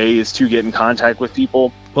 more ways to get in contact with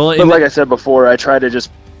people. Well, but like I said before, I try to just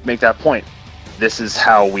make that point. This is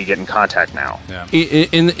how we get in contact now. Yeah.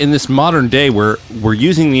 In this modern day where we're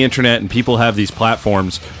using the internet and people have these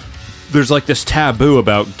platforms, there's like this taboo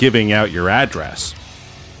about giving out your address.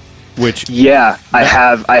 Which I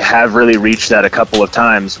have really reached that a couple of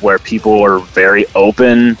times where people are very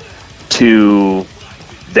open to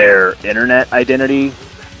their internet identity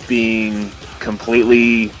being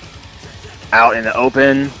completely out in the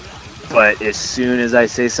open, but as soon as I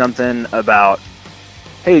say something about,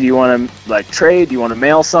 hey, do you want to like trade? Do you want to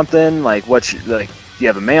mail something? Like, do you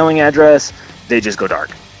have a mailing address? They just go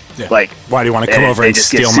dark. Yeah. Like, why do you want to come over and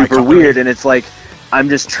steal my company? They just get super weird, and it's like, I'm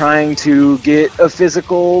just trying to get a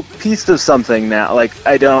physical piece of something now. Like,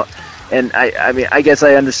 I don't, and I mean, I guess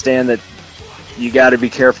I understand that you got to be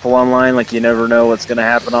careful online. Like, you never know what's going to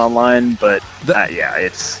happen online, but that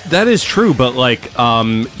is true. But like,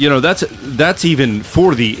 that's even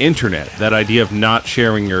for the internet. That idea of not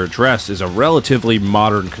sharing your address is a relatively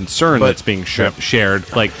modern concern that's being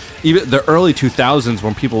shared. Like even the early 2000s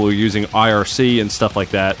when people were using IRC and stuff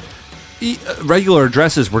like that, regular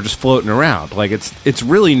addresses were just floating around. Like it's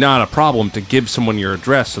really not a problem to give someone your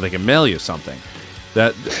address so they can mail you something.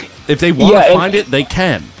 That if they want to find it, they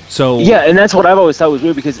can. So yeah, and that's what I've always thought was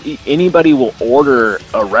weird, because anybody will order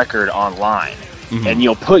a record online, and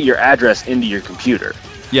you'll put your address into your computer.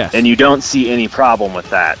 Yes. And you don't see any problem with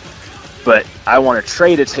that. But I want to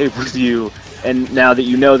trade a tape with you, and now that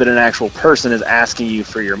you know that an actual person is asking you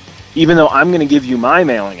for your, even though I'm going to give you my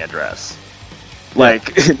mailing address,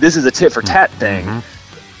 like this is a tit for tat thing.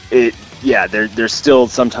 There's still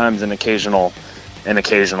sometimes an occasional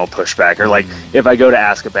pushback, or like if I go to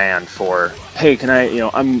ask a band for, hey, can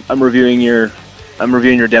I, I'm reviewing your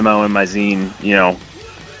demo in my zine,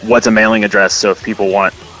 what's a mailing address so if people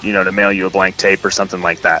want, to mail you a blank tape or something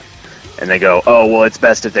like that, and they go, oh, well, it's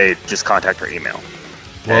best if they just contact our email.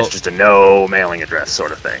 And it's just a no mailing address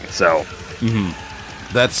sort of thing. So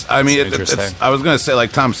that's, I mean, it's, I was going to say,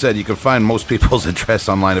 like Tom said, you can find most people's address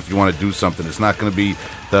online if you want to do something. It's not going to be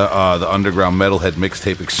the underground metalhead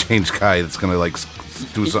mixtape exchange guy that's going to like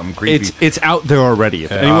do something creepy. It's out there already.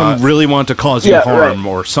 If anyone really wanted to cause you harm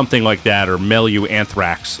or something like that, or mail you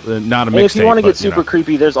anthrax, not a mixtape. If you want to get super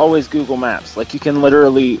creepy, there's always Google Maps. Like you can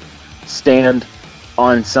literally stand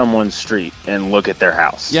on someone's street and look at their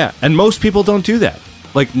house. Yeah, and most people don't do that.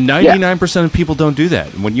 Like 99% of people don't do that.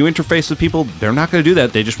 When you interface with people, they're not going to do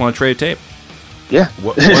that. They just want to trade a tape. Yeah,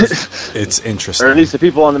 it's interesting. Or at least the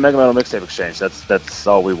people on the Mega Metal Mixtape Exchange. That's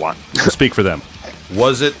all we want. We'll speak for them.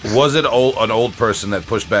 Was it an old person that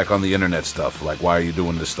pushed back on the internet stuff? Like, why are you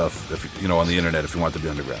doing this stuff? If on the internet, if you want to be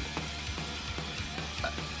underground.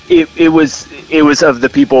 It was of the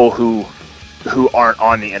people who aren't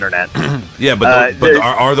on the internet. Yeah, but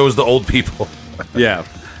are those the old people? Yeah.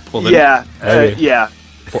 Well, then, yeah.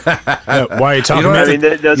 Why are you talking?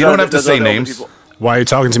 You don't have to say names. Why are you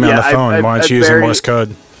talking to me on the phone? Why aren't you using Morse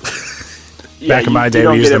code? Back in my day,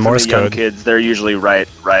 we used the Morse code. Kids, they're usually right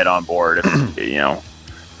on board.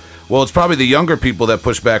 Well, it's probably the younger people that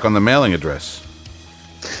push back on the mailing address.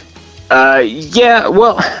 Yeah.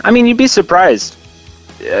 Well, I mean, you'd be surprised.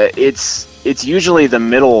 It's usually the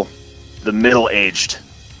middle-aged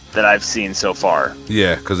that I've seen so far.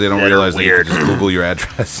 Yeah, because they don't realize that you can just Google your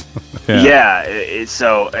address.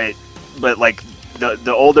 But like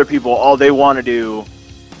the older people, all they want to do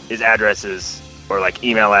is addresses or like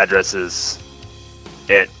email addresses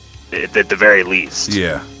at the very least.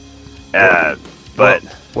 Yeah. But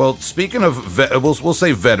well, speaking of we'll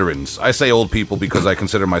say veterans. I say old people because I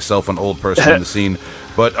consider myself an old person in the scene.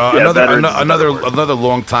 But another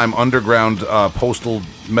long-time underground postal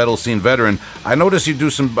metal scene veteran. I noticed you do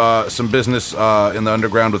some business in the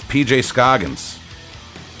underground with PJ Scoggins.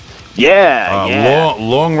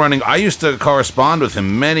 Long running. I used to correspond with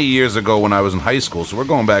him many years ago when I was in high school. So we're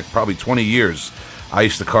going back probably 20 years. I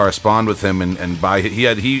used to correspond with him and buy. He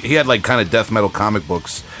had like kind of death metal comic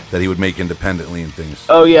books that he would make independently and things.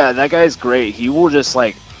 Oh yeah, that guy's great. He will just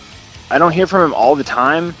like, I don't hear from him all the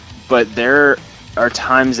time, but there are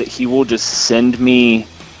times that he will just send me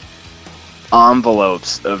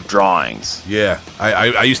envelopes of drawings. Yeah,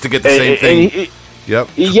 I used to get the same thing. Yep.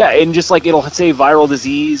 Yeah, and just like it'll say viral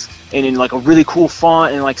disease and in like a really cool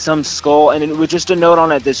font and like some skull and it with just a note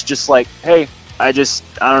on it that's just like, hey, I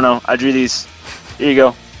don't know, I drew these. Here you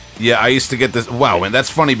go. Yeah, I used to get this. Wow, and that's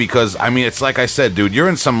funny because, I mean, it's like I said, dude, you're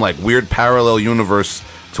in some like weird parallel universe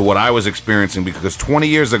to what I was experiencing because 20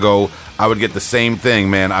 years ago, I would get the same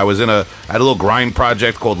thing, man. I had a little grind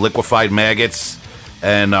project called Liquefied Maggots,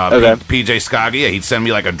 and PJ Scoggy, he'd send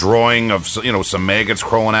me like a drawing of, some maggots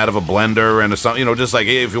crawling out of a blender and something, just like,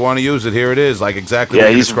 hey, if you want to use it, here it is, like exactly what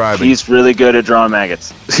you're describing. He's really good at drawing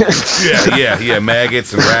maggots. yeah,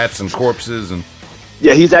 maggots and rats and corpses and...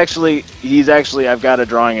 Yeah, he's actually. I've got a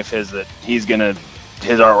drawing of his that his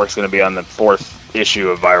artwork's gonna be on the 4th issue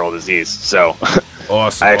of Viral Disease. So,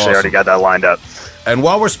 awesome. I actually already got that lined up. And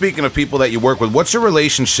while we're speaking of people that you work with, what's your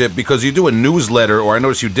relationship? Because you do a newsletter, or I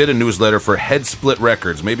noticed you did a newsletter for Head Split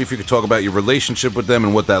Records. Maybe if you could talk about your relationship with them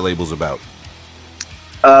and what that label's about.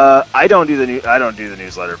 I don't do the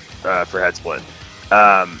newsletter for Head Split.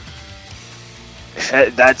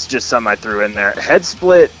 That's just something I threw in there. Head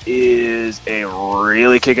Split is a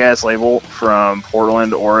really kick-ass label from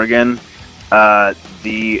Portland, Oregon.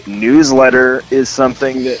 The newsletter is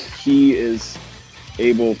something that he is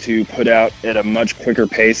able to put out at a much quicker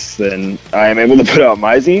pace than I am able to put out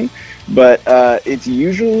my zine. But it's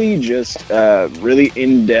usually just really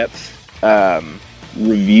in-depth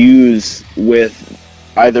reviews with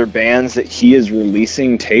either bands that he is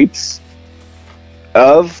releasing tapes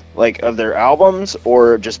of their albums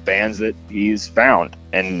or just bands that he's found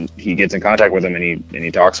and he gets in contact with them and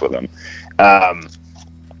he talks with them.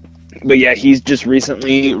 But yeah, he's just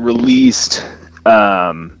recently released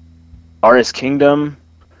Artist Kingdom,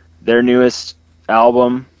 their newest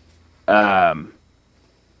album. They're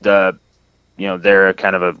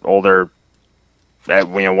kind of an older,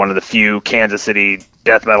 one of the few Kansas City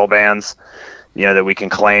death metal bands, that we can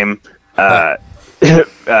claim.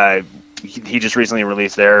 he just recently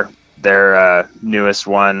released their newest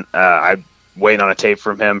one. I'm waiting on a tape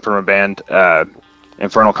from him from a band,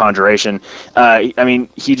 Infernal Conjuration. I mean,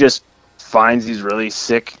 he just finds these really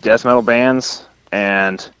sick death metal bands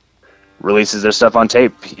and releases their stuff on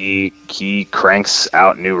tape. He cranks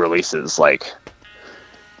out new releases like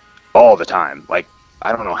all the time. Like,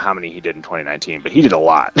 I don't know how many he did in 2019, but he did a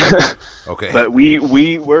lot. Okay. But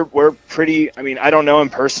we're pretty. I mean, I don't know him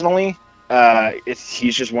personally.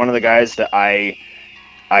 He's just one of the guys that I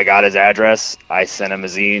got his address. I sent him a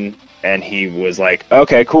zine, and he was like,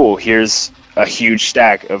 "Okay, cool. Here's a huge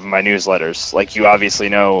stack of my newsletters. Like, you obviously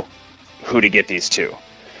know who to get these to.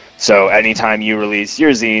 So anytime you release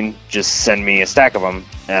your zine, just send me a stack of them,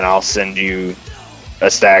 and I'll send you a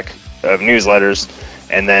stack of newsletters."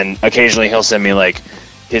 And then occasionally he'll send me like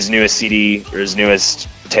his newest CD or his newest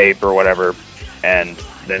tape or whatever, and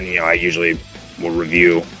then I usually will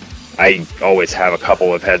review. I always have a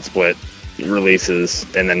couple of head split releases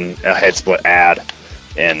and then a head split ad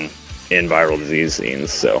in viral disease zines.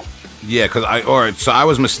 So yeah, because all right. So I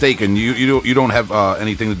was mistaken. You don't have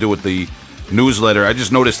anything to do with the newsletter. I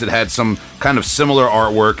just noticed it had some kind of similar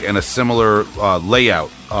artwork and a similar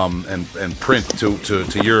layout and print to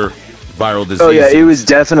your viral disease. Oh yeah, it was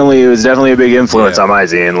definitely a big influence on my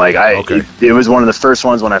zine. Like it was one of the first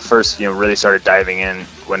ones when I first really started diving in,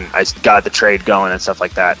 when I got the trade going and stuff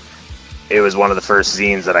like that. It was one of the first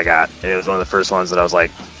zines that I got. It was one of the first ones that I was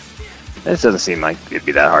like, this doesn't seem like it'd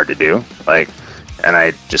be that hard to do. Like, and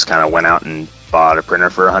I just kind of went out and bought a printer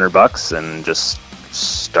for $100 and just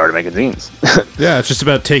started making zines. Yeah, it's just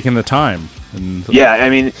about taking the time. And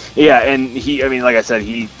and like I said,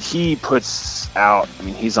 he puts out. I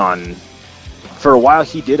mean, he's on. For a while,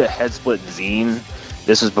 he did a head split zine.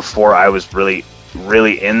 This was before I was really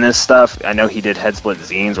in this stuff. I know he did head split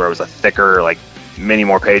zines where it was a thicker, like many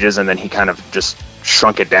more pages, and then he kind of just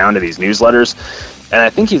shrunk it down to these newsletters. And I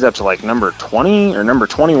think he's up to like number 20 or number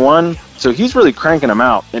 21. So he's really cranking them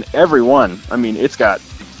out. And every one, I mean, it's got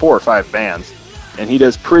 4 or 5 bands, and he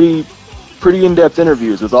does pretty in-depth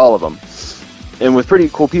interviews with all of them, and with pretty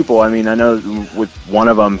cool people. I mean, I know with one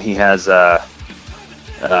of them he has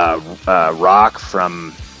Rock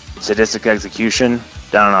from Sadistic Execution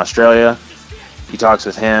down in Australia. He talks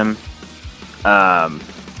with him.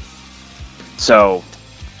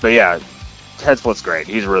 But yeah, Headsplit's great.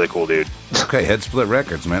 He's a really cool dude. Okay, Headsplit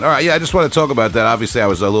Records, man. All right, yeah, I just want to talk about that. Obviously, I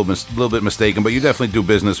was a little bit mistaken, but you definitely do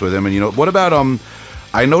business with him. And what about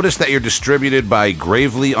I noticed that you're distributed by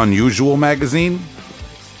Gravely Unusual magazine.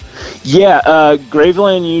 Yeah,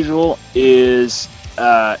 Gravely Unusual is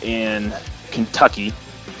in Kentucky.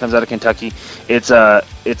 Comes out of Kentucky. It's a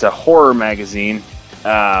horror magazine,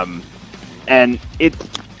 and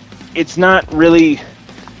it's not really.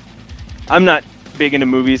 I'm not big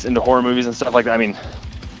into horror movies and stuff like that. I mean,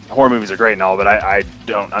 horror movies are great and all, but I'm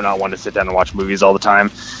not one to sit down and watch movies all the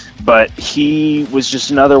time. But he was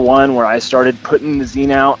just another one where I started putting the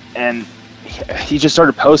zine out, and he just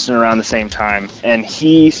started posting around the same time, and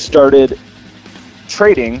he started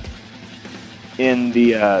trading in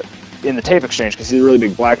the tape exchange because he's a really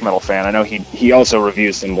big black metal fan. I know he also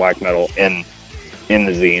reviews some black metal in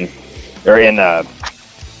the zine, or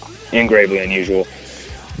in Gravely Unusual.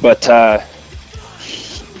 But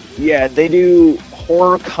yeah, they do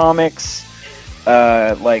horror comics,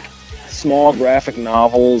 like small graphic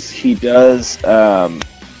novels. He does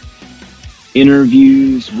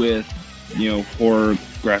interviews with horror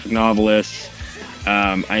graphic novelists.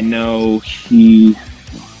 I know he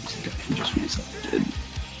just recently did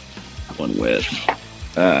one with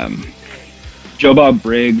Joe Bob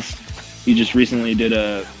Briggs. He just recently did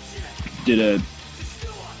a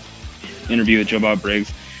interview with Joe Bob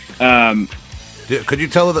Briggs. Could you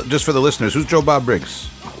tell, just for the listeners, who's Joe Bob Briggs?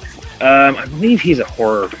 I believe he's a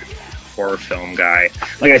horror film guy.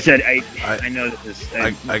 Like I said, I know that this.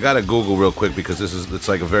 I gotta Google real quick because it's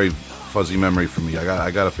like a very fuzzy memory for me.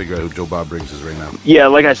 I gotta figure out who Joe Bob Briggs is right now. Yeah,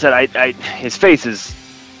 like I said, his face is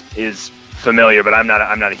familiar, but I'm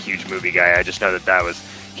not a huge movie guy. I just know that was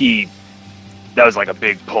like a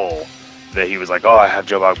big pull that he was like, oh, I have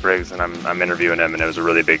Joe Bob Briggs and I'm interviewing him, and it was a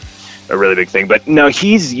really big thing. But no,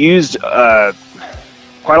 he's used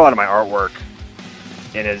quite a lot of my artwork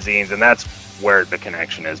in his zines, and that's where the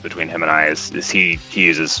connection is between him and I. Is he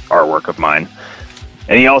uses artwork of mine,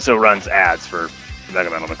 and he also runs ads for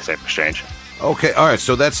Mega Metal Mixtape Exchange. Okay, all right.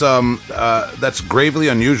 So that's Gravely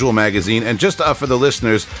Unusual magazine, and just for the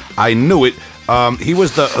listeners, I knew it. He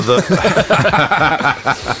was the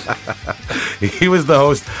he was the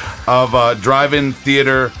host of drive-in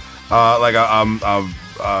theater, like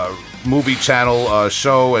a movie channel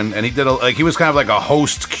show, and he did he was kind of like a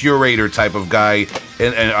host curator type of guy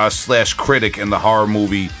and slash critic in the horror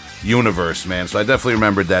movie universe, man. So I definitely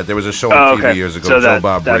remembered that. There was a show on TV years ago. So Joe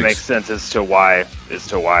Bob that Briggs. makes sense as to why.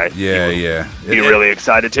 Yeah. Be really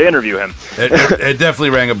excited to interview him. It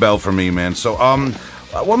definitely rang a bell for me, man. So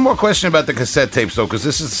one more question about the cassette tapes, though, because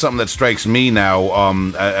this is something that strikes me now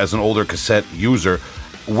as an older cassette user.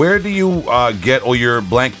 Where do you get all your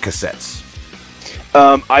blank cassettes?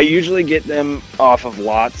 I usually get them off of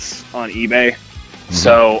lots on eBay. Mm-hmm.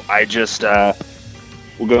 So I just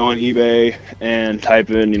will go on eBay and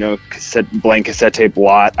type in, blank cassette tape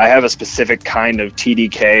lot. I have a specific kind of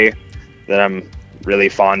TDK that I'm really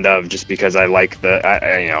fond of, just because I like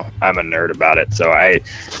I'm a nerd about it. So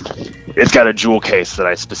it's got a jewel case that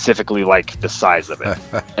I specifically like the size of it.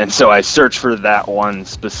 And so I search for that one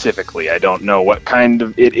specifically. I don't know what kind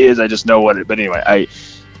of it is. I just know what it, but anyway,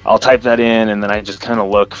 I'll type that in, and then I just kind of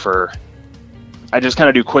look for, I just kind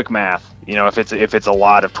of do quick math. If it's a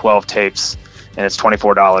lot of 12 tapes and it's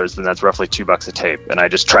 $24, then that's roughly $2 a tape. And I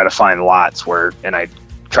just try to find lots and I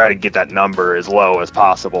try to get that number as low as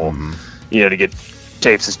possible, to get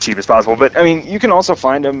tapes as cheap as possible. But I mean, you can also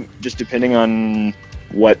find them just depending on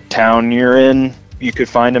what town you're in. You could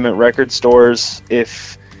find them at record stores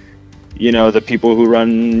if, the people who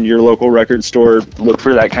run your local record store look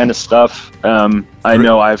for that kind of stuff. I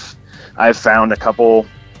know I've found a couple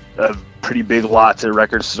of pretty big lots at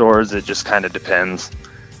record stores. It just kind of depends.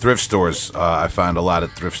 Thrift stores. I find a lot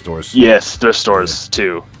at thrift stores. Yes, thrift stores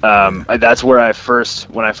too. That's where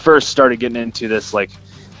when I first started getting into this, like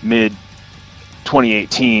mid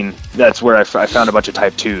 2018, that's where I found a bunch of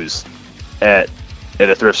Type 2s at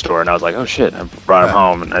a thrift store, and I was like, oh shit, I brought them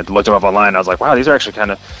home, and I looked them up online, and I was like, wow, these are actually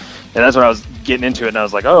kind of, and that's when I was getting into it, and I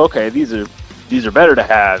was like, oh, okay, these are better to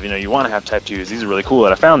have, you want to have Type 2s, these are really cool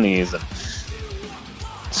that I found these. And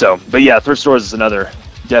so, but yeah, thrift stores is another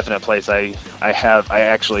definite place. I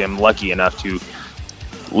actually am lucky enough to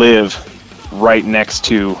live right next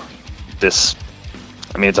to this,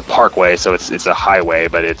 I mean, it's a parkway, so it's a highway,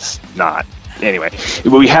 but it's not. Anyway,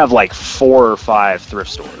 we have like 4 or 5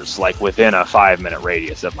 thrift stores, like within a 5-minute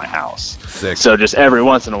radius of my house. Sick. So just every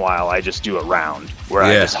once in a while, I just do a round where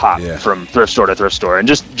I just hop from thrift store to thrift store, and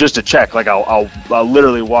just to check. Like I'll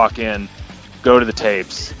literally walk in, go to the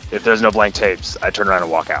tapes. If there's no blank tapes, I turn around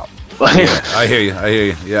and walk out. Yeah, I hear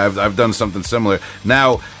you. Yeah, I've done something similar.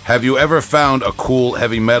 Now, have you ever found a cool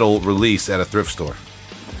heavy metal release at a thrift store?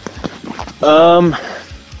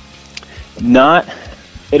 Not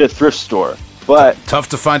at a thrift store. But tough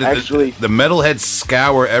to find it. Actually, the metalheads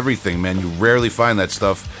scour everything, man. You rarely find that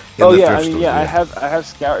stuff in the thrift stores. I have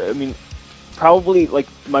scoured. I mean, probably like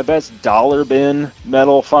my best dollar bin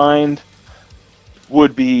metal find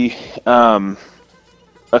would be a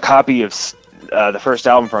copy of the first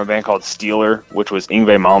album from a band called Steeler, which was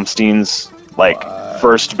Yngwie Malmsteen's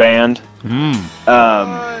first band.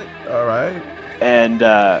 All right. And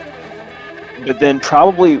but then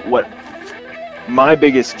probably what my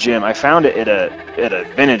biggest gem, I found it at a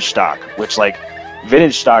vintage stock, which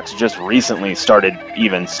vintage stocks just recently started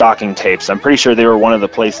even stocking tapes. I'm pretty sure they were one of the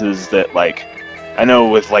places that I know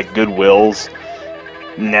with Goodwills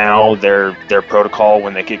now their protocol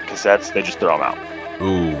when they get cassettes, they just throw them out.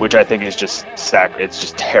 Ooh. Which I think is just it's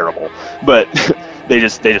just terrible. But they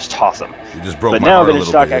just toss them. You just broke but my now heart vintage a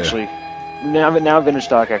little stock bit, actually now vintage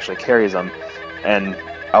stock actually carries them. And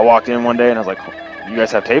I walked in one day and I was like, you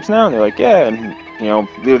guys have tapes now? And they're like, yeah. And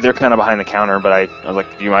they're kind of behind the counter, but I was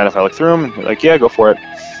like, do you mind if I look through them? And they're like, yeah, go for it.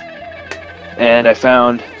 And I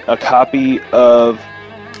found a copy of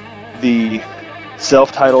the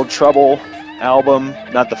self-titled Trouble album,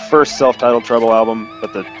 not the first self-titled Trouble album,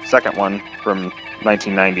 but the second one from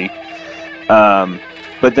 1990.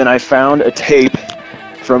 But then I found a tape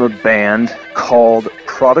from a band called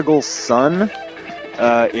Prodigal Son.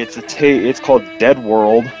 It's a tape. It's called Dead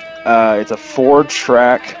World. It's a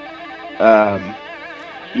 4-track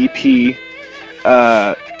EP,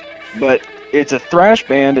 but it's a thrash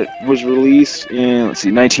band. It was released in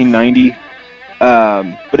 1990.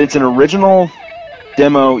 But it's an original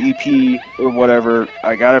demo EP or whatever.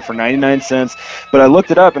 I got it for 99 cents. But I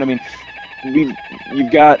looked it up, and I mean,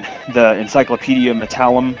 you've got the Encyclopedia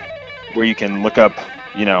Metallum, where you can look up,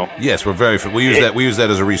 Yes, we use that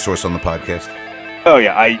as a resource on the podcast. Oh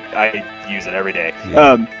yeah, I use it every day.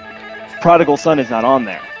 Yeah. Prodigal Son is not on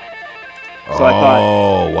there. So I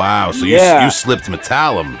thought, wow! So you slipped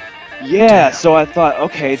Metallum. Yeah. Damn. So I thought,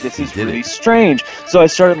 okay, this is really strange. So I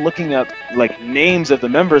started looking up names of the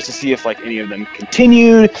members to see if any of them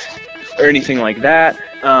continued or anything like that.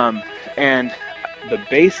 And the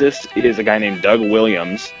bassist is a guy named Doug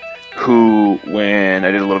Williams, who, when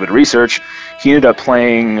I did a little bit of research, he ended up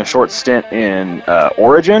playing a short stint in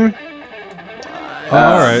Origin.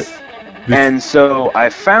 All right. And so I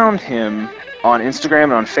found him on Instagram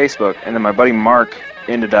and on Facebook, and then my buddy Mark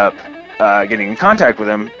ended up getting in contact with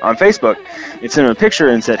him on Facebook and sent him a picture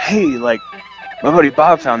and said, hey, like, my buddy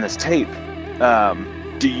Bob found this tape.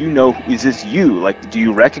 Do you know, is this you? Like, do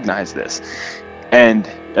you recognize this? And,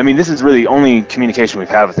 I mean, this is really the only communication we've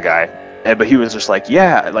had with the guy. But he was just like,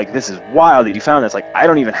 yeah, like, this is wild that you found this. Like, I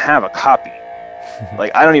don't even have a copy.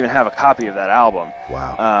 Like, I don't even have a copy of that album.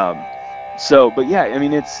 Wow. So, but yeah, I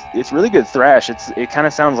mean, it's really good thrash. It kind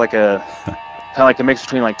of sounds like a mix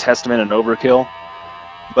between like Testament and Overkill.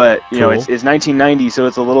 But you know, it's 1990, so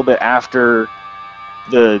it's a little bit after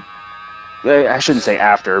I shouldn't say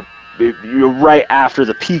after. You're right after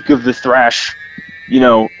the peak of the thrash, you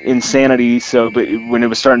know, insanity. So, but when it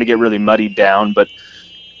was starting to get really muddied down, but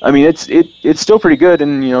I mean, it's still pretty good.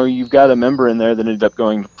 And you know, you've got a member in there that ended up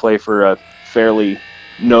going to play for a fairly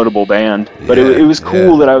notable band. But it was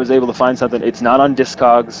cool that I was able to find something. It's not on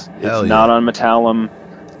Discogs. It's not on Metallum.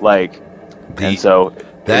 Like, and so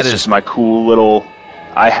that is just my cool little.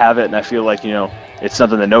 I have it, and I feel like, you know, it's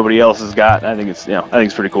something that nobody else has got. I think it's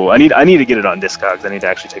pretty cool. I need to get it on Discogs. I need to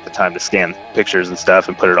actually take the time to scan pictures and stuff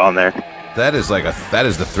and put it on there. That is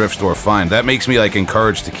the thrift store find. That makes me like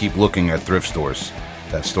encouraged to keep looking at thrift stores.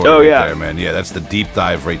 That store there, man. Yeah, that's the deep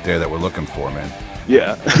dive right there that we're looking for, man.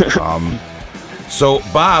 Yeah. So,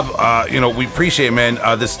 Bob, you know, we appreciate, man,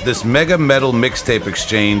 this Mega Metal Mixtape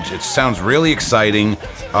Exchange. It sounds really exciting.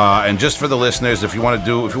 And just for the listeners, if you want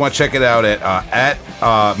to check it out at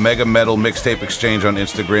Mega Metal Mixtape Exchange on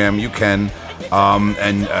Instagram, you can.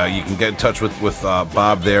 And you can get in touch with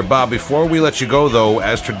Bob there. Bob, before we let you go, though,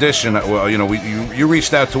 as tradition, well, you know, you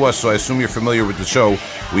reached out to us, so I assume you're familiar with the show.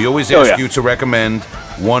 We always ask you to recommend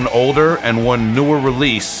one older and one newer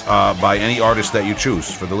release by any artist that you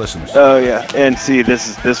choose for the listeners. Oh yeah, and see,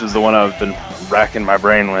 this was the one I've been racking my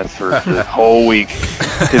brain with for the whole week,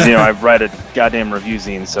 because you know I write a goddamn review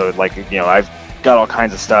zine, so like, you know, I've got all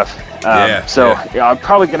kinds of stuff. I'm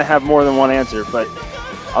probably gonna have more than one answer, but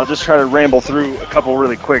I'll just try to ramble through a couple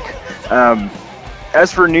really quick.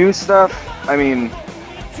 As for new stuff, I mean,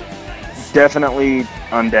 definitely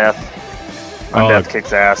Undeath. Undeath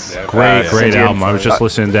kicks ass. Yeah, great album. I was just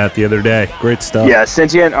listening to that the other day. Great stuff. Yeah,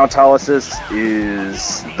 Sentient Autolysis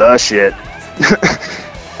is the shit.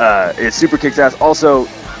 It super kicks ass. Also,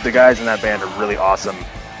 the guys in that band are really awesome.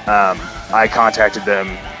 I contacted them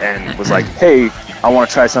and was like, hey, I want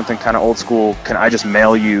to try something kind of old school. Can I just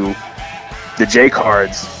mail you the J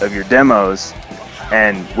cards of your demos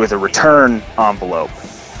and with a return envelope,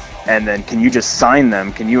 and then can you just sign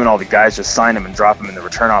them? Can you and all the guys just sign them and drop them in the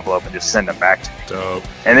return envelope and just send them back to me? Dope.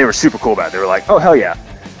 And they were super cool about it. They were like, oh hell yeah.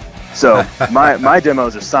 So my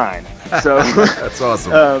demos are signed. So that's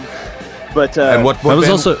awesome. But and what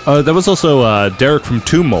that was also Derek from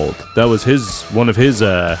Tomb Mold. That was one of his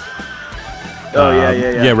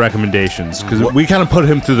recommendations, because we kind of put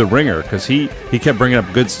him through the ringer, because he kept bringing up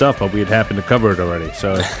good stuff, but we had happened to cover it already.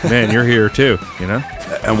 So man, you're here too, you know.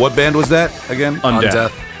 And what band was that again?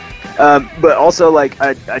 Undeath. But also, like,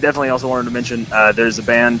 I definitely also wanted to mention there's a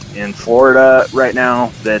band in Florida right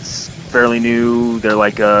now that's fairly new. They're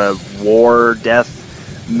like a war death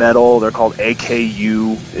metal. They're called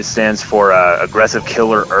AKU. It stands for Aggressive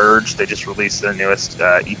Killer Urge. They just released their newest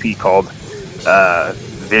EP called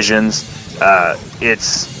Visions.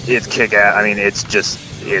 It's kick-ass. I mean, it's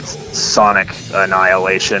sonic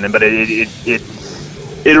annihilation, but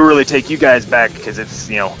it'll really take you guys back, because it's,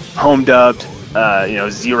 you know, home dubbed, you know,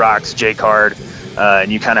 Xerox J card,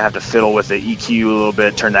 and you kind of have to fiddle with the EQ a little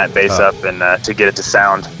bit, turn that bass up, and to get it to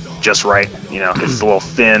sound just right. You know, it's a little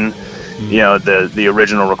thin, you know, the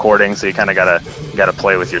original recording, so you kind of gotta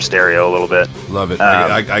play with your stereo a little bit. Love it.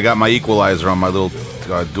 I got my equalizer on my little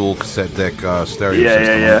dual cassette deck stereo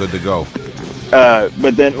system. I'm good to go.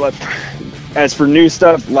 But then, as for new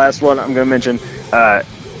stuff, last one I'm going to mention,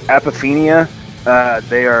 Apophenia.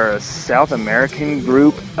 They are a South American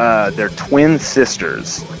group. They're twin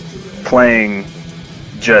sisters playing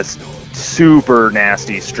just super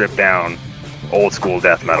nasty, stripped down, old school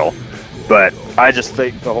death metal. But I just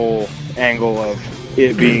think the whole angle of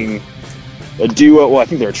it being a duo, well, I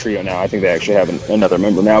think they're a trio now. I think they actually have another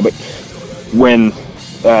member now. But when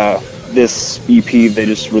this EP they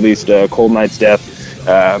just released, Cold Night's Death,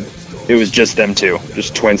 it was just them two,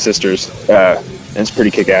 just twin sisters. And it's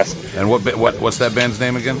pretty kick-ass. And what's that band's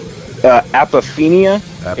name again? Apophenia.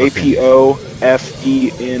 Apofenia.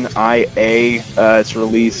 It's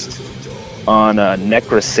released on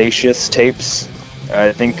Necrosatious tapes.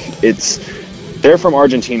 I think it's They're from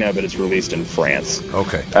Argentina, but it's released in France.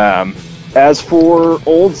 Okay. As for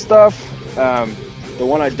old stuff, the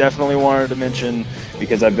one I definitely wanted to mention,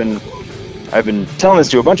 because I've been telling this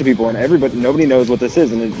to a bunch of people, and nobody knows what this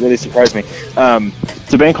is, and it really surprised me.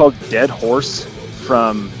 It's a band called Dead Horse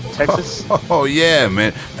from Texas. Oh yeah,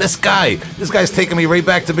 man! This guy's taking me right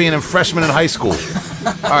back to being a freshman in high school.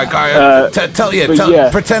 All right, guy,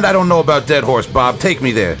 pretend I don't know about Dead Horse, Bob. Take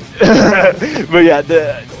me there. But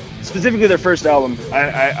yeah, specifically their first album,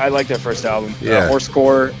 I like their first album. Yeah.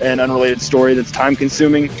 Horsecore, an unrelated story that's time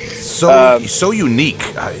consuming. So unique.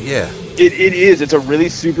 Yeah. It is. It's a really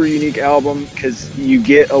super unique album because you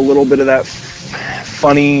get a little bit of that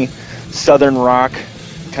funny Southern rock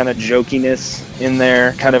kind of jokiness in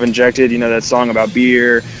there, kind of injected. You know, that song about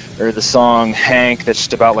beer, or the song Hank that's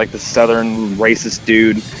just about like the Southern racist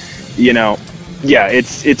dude. You know, yeah,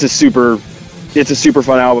 it's a super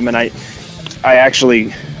fun album, and I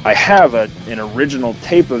have an original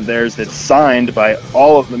tape of theirs that's signed by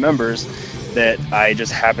all of the members that I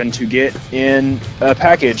just happened to get in a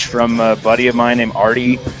package from a buddy of mine named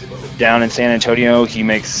Artie down in San Antonio. He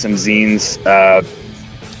makes some zines,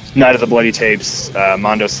 Night of the Bloody Tapes,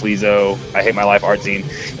 Mondo Sleazo, I Hate My Life art zine.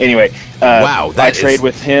 Anyway, wow, I trade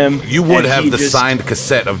with him. You would have the signed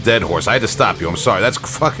cassette of Dead Horse. I had to stop you. I'm sorry. That's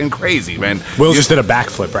fucking crazy, man. Will just did a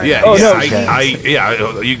backflip right now. Oh, no.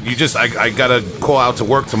 I gotta call out to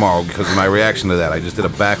work tomorrow because of my reaction to that. I just did a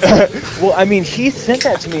backflip. Well, I mean, he sent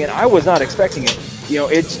that to me, and I was not expecting it. You know,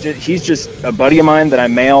 he's just a buddy of mine that I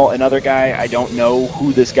mail another guy. I don't know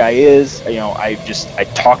who this guy is. You know, I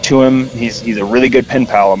talk to him. He's a really good pen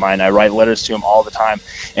pal of mine. I write letters to him all the time,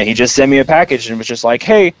 and he just sent me a package and was just like,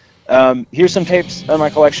 "Hey, here's some tapes of my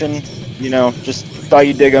collection. You know, just thought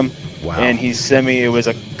you'd dig them." Wow. And he sent me, it was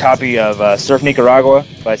a copy of Surf Nicaragua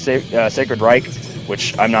by Sacred Reich,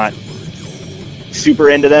 which I'm not super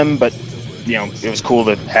into them, but you know, it was cool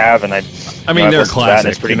to have, and I mean, they're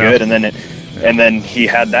classic. It's pretty good, and then he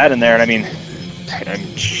had that in there, and I mean,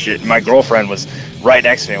 shit, my girlfriend was right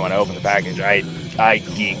next to me when I opened the package. I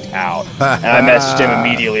geeked out, and I messaged him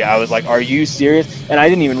immediately. I was like, "Are you serious?" And I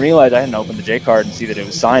didn't even realize I hadn't opened the J card and see that it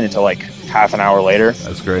was signed until like half an hour later.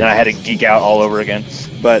 That's great. And I had to geek out all over again.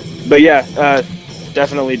 But yeah,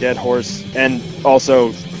 definitely Dead Horse, and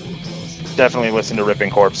also definitely listen to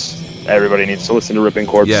Ripping Corpse. Everybody needs to listen to Ripping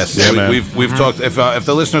Corpse. Yes, yeah, we've talked. If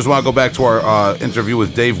the listeners want to go back to our interview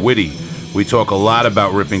with Dave Whitty, we talk a lot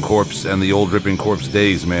about Ripping Corpse and the old Ripping Corpse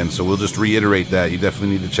days, man. So we'll just reiterate that. You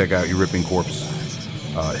definitely need to check out your Ripping Corpse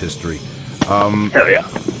history. Hell yeah.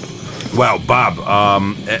 Wow, Bob.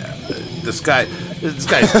 This guy's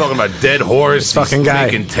talking about Dead Horse. Fucking guy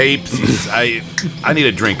making tapes. I need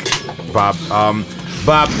a drink, Bob.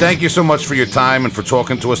 Bob, thank you so much for your time and for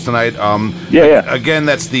talking to us tonight. Yeah. Again,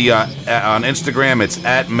 that's the on Instagram. It's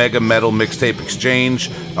at Mega Metal Mixtape Exchange.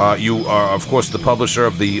 You are, of course, the publisher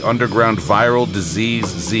of the Underground Viral Disease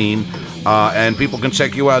Zine, and people can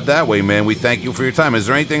check you out that way, man. We thank you for your time. Is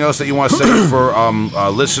there anything else that you want to say for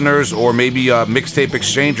listeners or maybe mixtape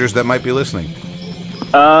exchangers that might be listening?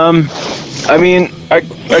 I mean, I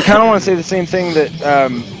kind of want to say the same thing that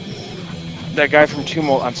that guy from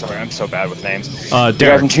Tumult. I'm sorry, I'm so bad with names. The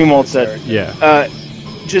guy from Tumult said, Yeah.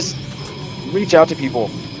 Just reach out to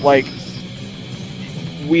people. Like,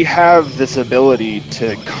 we have this ability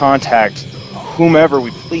to contact whomever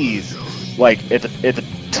we please, like right at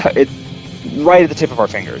the tip of our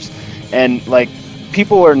fingers, and like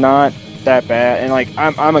people are not that bad. And like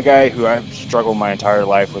I'm a guy who I've struggled my entire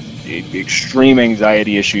life with extreme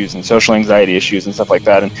anxiety issues and social anxiety issues and stuff like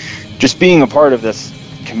that, and just being a part of this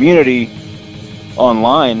community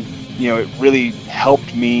online, you know, it really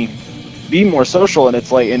helped me be more social, and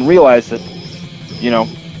it's like, and realize that, you know,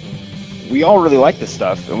 we all really like this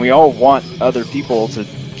stuff, and we all want other people to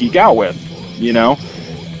geek out with, you know.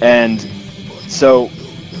 And so,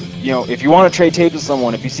 you know, if you want to trade tapes with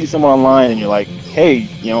someone, if you see someone online and you're like, hey,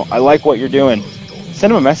 you know, I like what you're doing,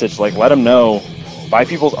 send them a message, like, let them know. Buy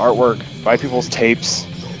people's artwork, buy people's tapes.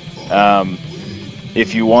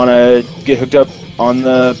 If you want to get hooked up on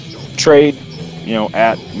the trade, you know,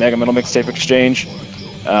 at Mega Metal Mixtape Exchange.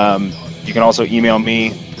 You can also email me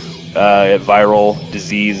at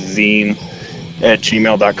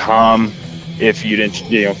viraldiseasezine@gmail.com if you're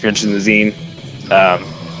interested in the zine.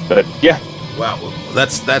 But yeah. Wow,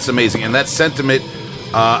 that's amazing, and that sentiment,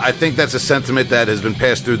 I think that's a sentiment that has been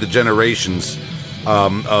passed through the generations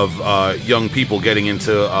of young people getting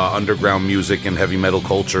into underground music and heavy metal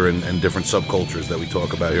culture and different subcultures that we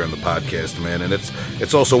talk about here on the podcast, man. And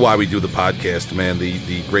it's also why we do the podcast, man.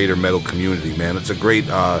 The greater metal community, man. It's a great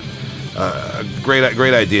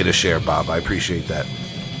idea to share, Bob. I appreciate that.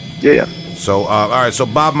 Yeah. So, all right. So,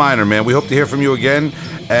 Bob Miner, man, we hope to hear from you again.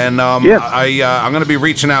 And I'm going to be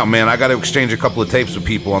reaching out, man. I got to exchange a couple of tapes with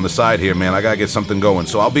people on the side here, man. I got to get something going.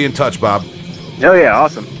 So I'll be in touch, Bob. Oh yeah,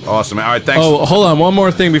 awesome. Awesome. All right, thanks. Oh, hold on. One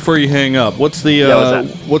more thing before you hang up. What's the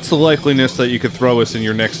what's what's the likeliness that you could throw us in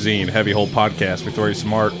your next zine, Heavy Hole Podcast? We throw you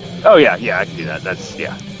some art. Oh yeah, I can do that. That's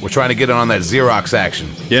We're trying to get on that Xerox action.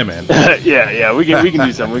 Yeah, man. yeah. We can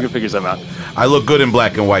do something. We can figure something out. I look good in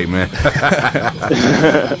black and white, man.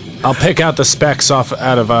 I'll pick out the specs out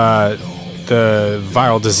of the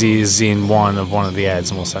viral disease zine one of the ads,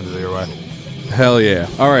 and we'll send it your way. Hell yeah.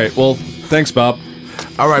 All right. Well, thanks, Bob.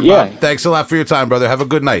 All right, Yeah. Bob. Thanks a lot for your time, brother. Have a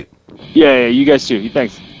good night. Yeah, you guys too.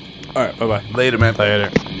 Thanks. All right. Bye-bye. Later, man.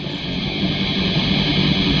 Later.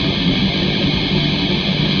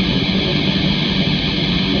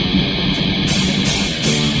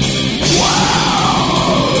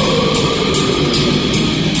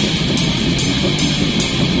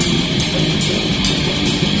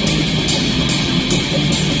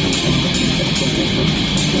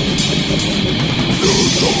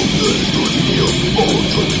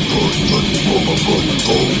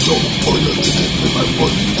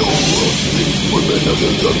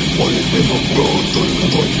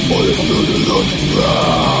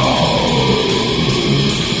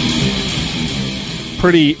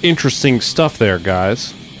 Pretty interesting stuff there,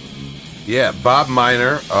 guys. Yeah, Bob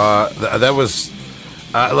Miner. That was,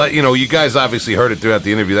 you guys obviously heard it throughout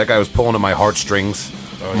the interview. That guy was pulling at my heartstrings.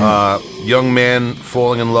 Young man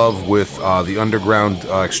falling in love with the underground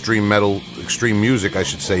extreme music, I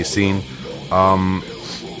should say, scene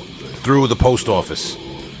through the post office.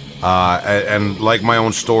 And like my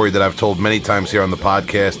own story that I've told many times here on the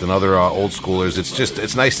podcast and other old schoolers,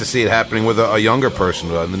 it's nice to see it happening with a younger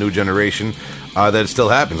person in the new generation. That it still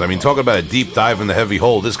happens. I mean, talking about a deep dive in the heavy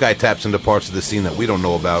hole, this guy taps into parts of the scene that we don't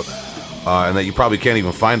know about, and that you probably can't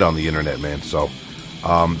even find on the internet, man. So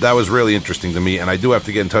that was really interesting to me, and I do have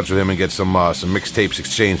to get in touch with him and get some mixtapes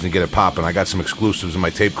exchanged and get it popping. I got some exclusives in my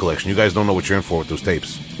tape collection. You guys don't know what you're in for with those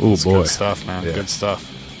tapes. Oh boy, Good stuff, man. Yeah. Good stuff.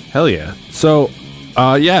 hell yeah. So,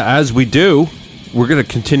 as we do, we're going to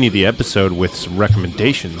continue the episode with some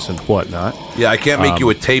recommendations and whatnot. Yeah, I can't make you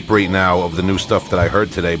a tape right now of the new stuff that I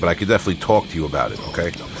heard today, but I could definitely talk to you about it,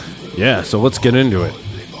 okay? Yeah, so let's get into it.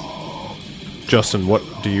 Justin, what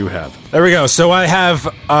do you have? There we go. So I have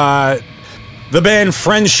the band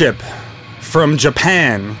Friendship from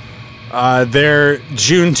Japan. Their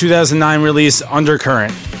June 2009 release,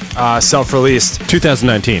 Undercurrent, self-released.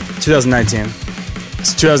 2019. 2019.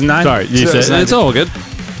 It's 2009? Sorry, you said it's all good.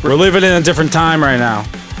 We're living in a different time right now.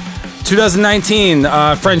 2019,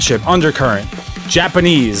 Friendship, Undercurrent,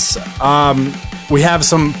 Japanese. We have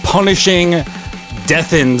some punishing,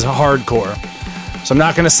 deathened hardcore. So I'm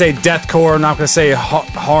not going to say deathcore, I'm not going to say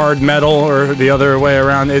hard metal or the other way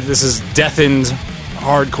around. This is deathened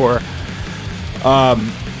hardcore.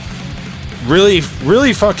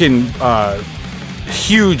 Really fucking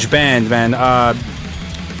huge band, man.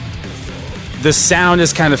 The sound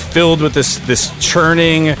is kind of filled with this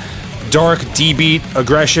churning, dark D-beat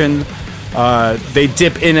aggression. They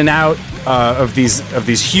dip in and out of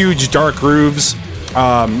these huge dark grooves,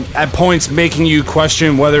 at points making you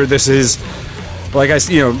question whether this is,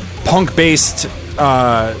 punk-based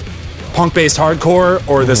hardcore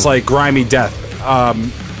or this like grimy death.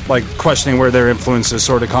 Like questioning where their influences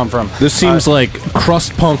sort of come from. This seems like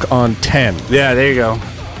crust punk on 10. Yeah, there you go.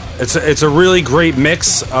 It's a really great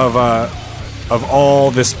mix of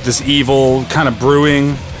all this evil kind of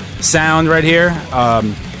brewing sound right here.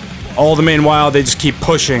 All the meanwhile they just keep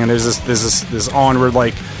pushing, and there's this onward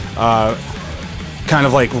like kind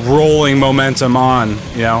of like rolling momentum on.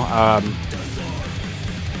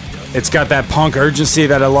 It's got that punk urgency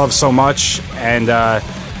that I love so much, and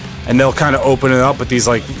they'll kind of open it up with these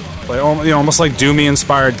like almost like doomy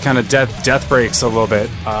inspired kind of death breaks a little bit.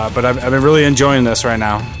 But I've been really enjoying this right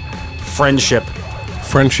now. Friendship.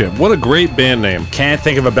 What a great band name. Can't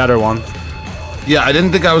think of a better one. Yeah, I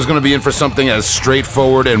didn't think I was going to be in for something as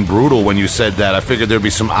straightforward and brutal when you said that. I figured there'd be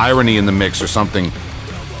some irony in the mix or something.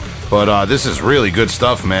 But this is really good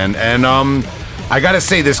stuff, man. And I got to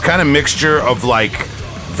say, this kind of mixture of like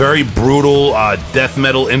very brutal death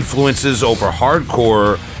metal influences over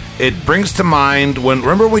hardcore, it brings to mind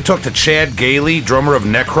remember when we talked to Chad Gailey, drummer of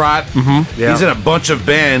Necrot? Mm-hmm. Yeah. He's in a bunch of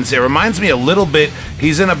bands. It reminds me a little bit.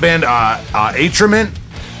 He's in a band, Atrament,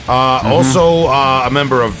 also a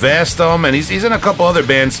member of Vastum, and he's in a couple other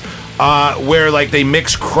bands where like they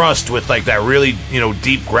mix crust with like that really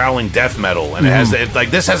deep growling death metal, and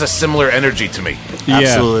this has a similar energy to me. Yeah.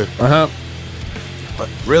 Absolutely.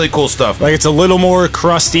 Really cool stuff. Like it's a little more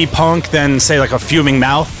crusty punk than say like a Fuming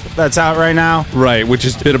Mouth that's out right now. Right, which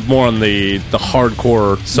is a bit more on the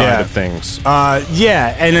hardcore side of things.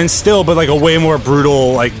 Yeah, and then still, but like a way more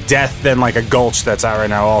brutal like death than like a Gulch that's out right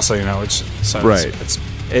now. Also, you know,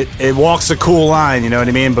 it walks a cool line. You know what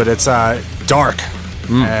I mean? But it's dark,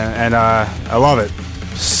 and I love it.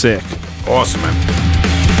 Sick, awesome, man.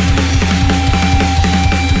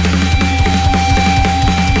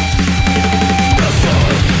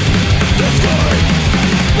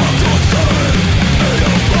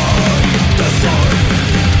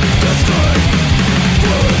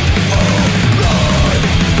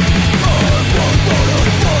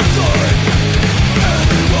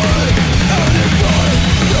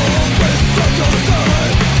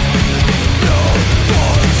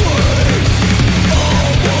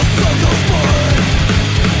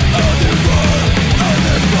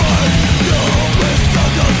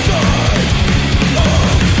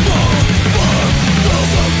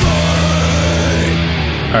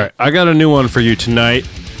 All right, I got a new one for you tonight.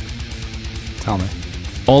 Tell me.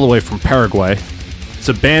 All the way from Paraguay. It's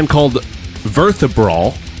a band called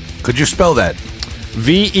Vertebral. Could you spell that?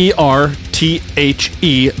 Verthebral.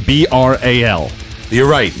 You're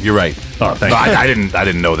right. Oh, thank No, you. I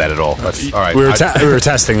didn't know that at all. That's all right. We were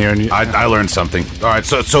testing you, and I learned something. All right,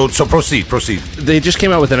 so proceed. They just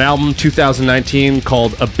came out with an album 2019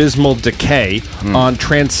 called Abysmal Decay on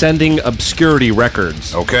Transcending Obscurity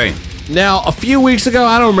Records. Okay. Now, a few weeks ago,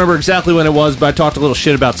 I don't remember exactly when it was, but I talked a little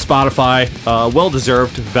shit about Spotify.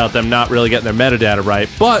 Well-deserved about them not really getting their metadata right.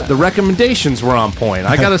 But the recommendations were on point.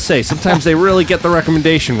 I gotta say, sometimes they really get the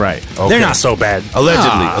recommendation right. Okay. they're not so bad.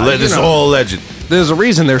 Allegedly. This is all alleged. There's a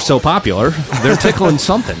reason they're so popular. They're tickling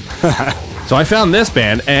something. So I found this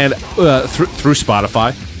band and through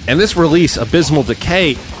Spotify, and this release, Abysmal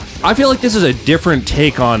Decay, I feel like this is a different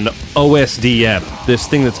take on OSDM, this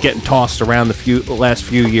thing that's getting tossed around the last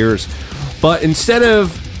few years. But instead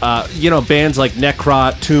of bands like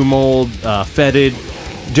Necrot, Tumult, Fetid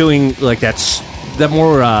doing like that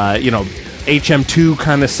more HM2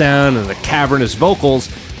 kind of sound and the cavernous vocals,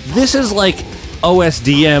 this is like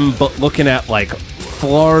OSDM, but looking at like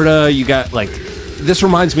Florida. You got like, this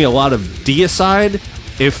reminds me a lot of Deicide.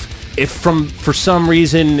 If for some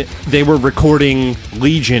reason they were recording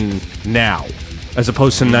Legion now as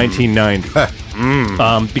opposed to 1990,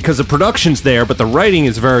 because the production's there, but the writing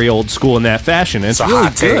is very old school in that fashion. And it's really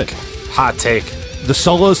good. Hot take. The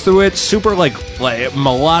solos through it, super like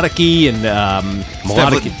melodic-y and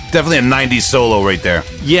Definitely a 90s solo right there.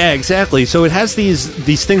 Yeah, exactly. So it has these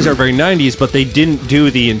things that are very 90s, but they didn't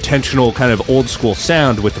do the intentional kind of old school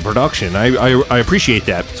sound with the production. I appreciate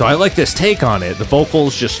that. So I like this take on it. The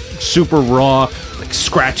vocals just super raw, like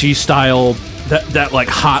scratchy style. That like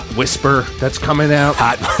hot whisper that's coming out.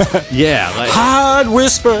 Yeah, like Hot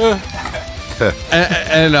whisper.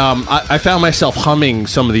 and I found myself humming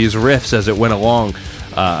some of these riffs as it went along.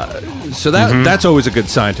 So that's always a good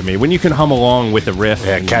sign to me when you can hum along with a riff.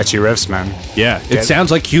 Yeah, catchy riffs, man. Yeah, it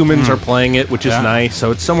sounds like humans are playing it, which is nice.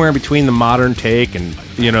 So it's somewhere in between the modern take and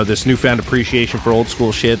this newfound appreciation for old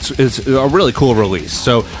school shit. It's a really cool release.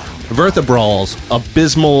 So Vertebral's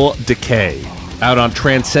Abysmal Decay out on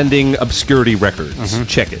Transcending Obscurity Records.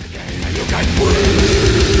 Check it.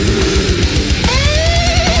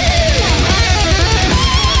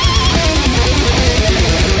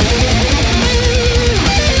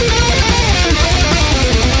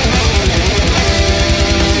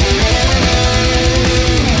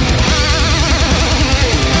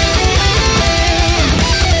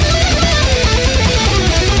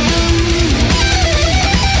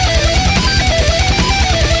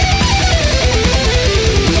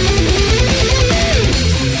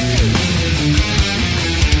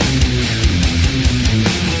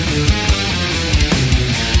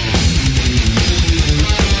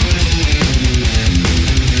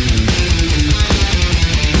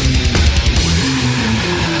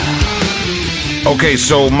 Okay,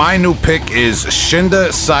 so my new pick is Shinda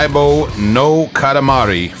Saibo no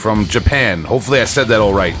Katamari from Japan. Hopefully I said that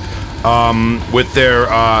all right. With their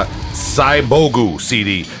Saibogu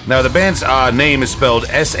CD. Now the band's name is spelled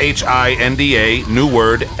Shinda, new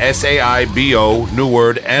word, Saibo, new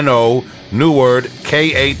word, No, new word,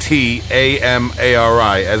 Katamari,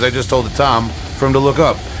 as I just told the Tom for him to look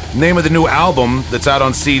up. Name of the new album that's out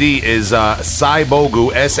on CD is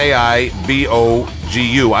Saibogu,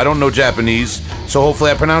 Saibogu. I don't know Japanese, so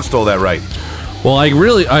hopefully I pronounced all that right. Well, I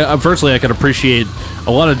can appreciate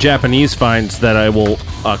a lot of Japanese finds that I will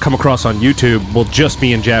come across on YouTube will just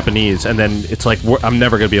be in Japanese, and then it's like I'm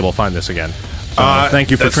never going to be able to find this again. So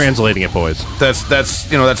thank you for translating it, boys. That's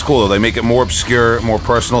cool though. They make it more obscure, more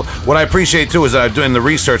personal. What I appreciate too is that doing the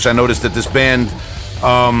research, I noticed that this band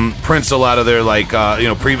prints a lot of their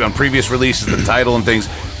on previous releases, the title and things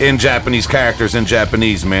in Japanese characters in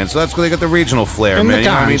Japanese, man. So that's where they got the regional flair, And man. the You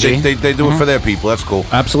know what I mean? kanji. They do it for their people. That's cool.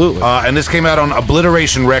 Absolutely. And this came out on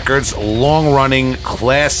Obliteration Records, long-running,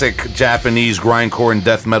 classic Japanese grindcore and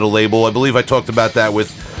death metal label. I believe I talked about that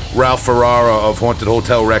with Ralph Ferrara of Haunted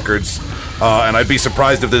Hotel Records. And I'd be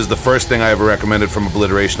surprised if this is the first thing I ever recommended from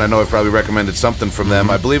Obliteration. I know I've probably recommended something from them.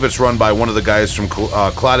 I believe it's run by one of the guys from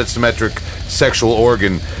Clotted Symmetric Sexual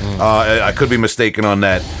Organ. I could be mistaken on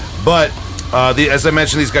that. But as I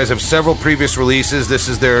mentioned, these guys have several previous releases. This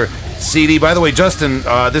is their CD. By the way, Justin,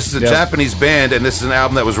 this is a Japanese band, and this is an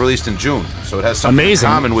album that was released in June. So it has something in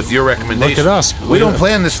common with your recommendation. Look at us. We don't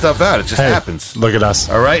plan this stuff out. It just Hey, happens. Look at us.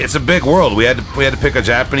 All right? It's a big world. We had to pick a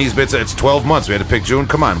Japanese bit. It's 12 months. We had to pick June.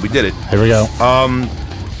 Come on. We did it. Here we go.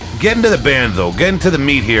 Get into the band, though. Get into the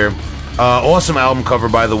meat here. Awesome album cover,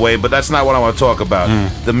 by the way, but that's not what I want to talk about.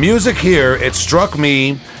 The music here, it struck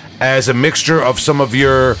me as a mixture of some of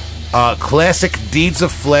your classic Deeds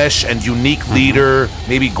of Flesh and Unique Leader,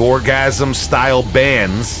 maybe Gorgasm style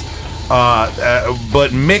bands,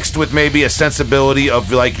 but mixed with maybe a sensibility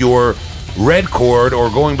of like your Red Chord, or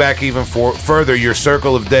going back even further, your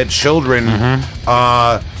Circle of Dead Children,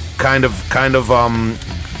 kind of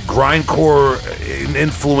grindcore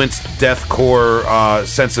influenced deathcore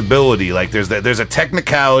sensibility. Like there's a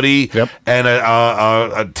technicality and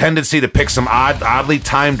a tendency to pick some oddly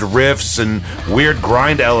timed riffs and weird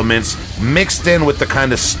grind elements mixed in with the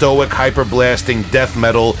kind of stoic hyperblasting death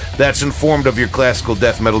metal that's informed of your classical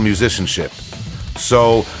death metal musicianship.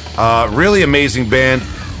 So really amazing band,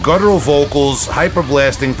 guttural vocals,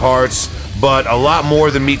 hyperblasting parts, but a lot more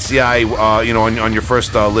than meets the eye, on your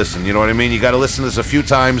first listen. You know what I mean? You got to listen to this a few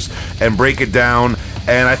times and break it down.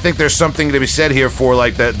 And I think there's something to be said here for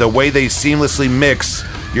like the way they seamlessly mix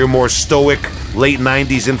your more stoic late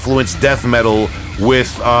 '90s influenced death metal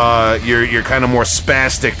with your kind of more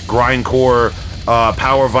spastic grindcore,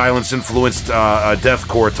 power violence influenced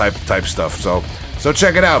deathcore type stuff. So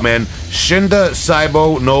check it out, man. Shinda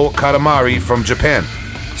Saibo no Katamari from Japan.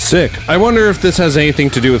 Sick. I wonder if this has anything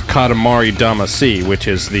to do with Katamari Damacy, which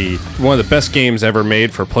is one of the best games ever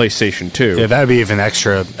made for PlayStation 2. Yeah, that'd be even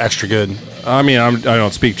extra good. I mean, I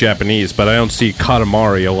don't speak Japanese, but I don't see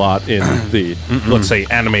Katamari a lot in the, let's say,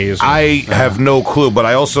 animes. I have no clue, but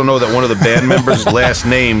I also know that one of the band members' last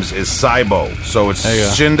names is Saibo. So it's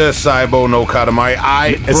Shinda Saibo no Katamari.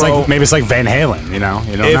 Maybe it's like Van Halen, you know?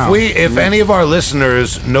 You don't know. If any of our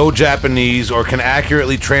listeners know Japanese or can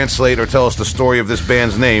accurately translate or tell us the story of this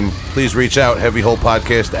band's name, please reach out,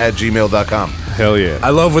 heavyholepodcast@gmail.com. Hell yeah. I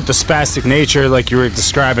love with the spastic nature, like you were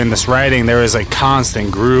describing this writing, there is a constant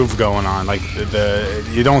groove going on. Like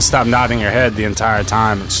you don't stop nodding your head the entire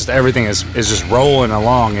time. It's just everything is just rolling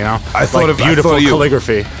along, you know. I thought of beautiful you.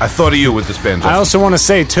 calligraphy. I thought of you with this band, Justin. I also want to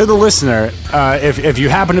say to the listener, if you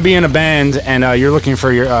happen to be in a band and you're looking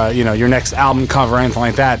for your next album cover or anything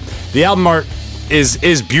like that, the album art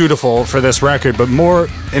is beautiful for this record. But more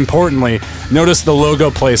importantly, notice the logo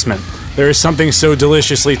placement. There is something so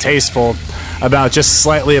deliciously tasteful about just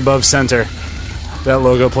slightly above center. That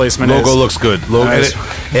logo placement looks good.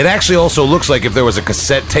 It actually also looks like if there was a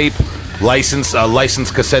cassette tape licensed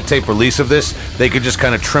cassette tape release of this, they could just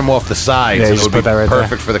kind of trim off the sides and it would be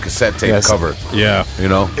perfect for the cassette tape cover. Yeah. You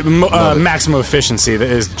know? Maximum efficiency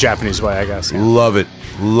is the Japanese way, I guess. Yeah. Love it.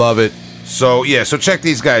 So check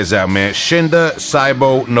these guys out, man. Shinda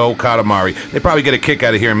Saibo no Katamari. They probably get a kick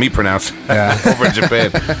out of hearing me pronounce over in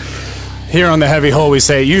Japan. Here on the Heavy Hole, we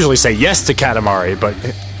usually say yes to Katamari, but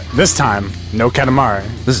this time, no Katamari.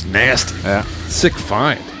 This is nasty. Yeah. Sick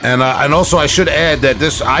find. And also, I should add that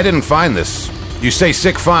I didn't find this. You say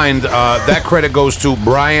sick find, that credit goes to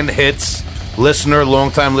Brian Hitz, listener,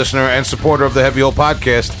 longtime listener, and supporter of the Heavy Hole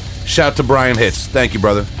podcast. Shout to Brian Hitz. Thank you,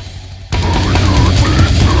 brother.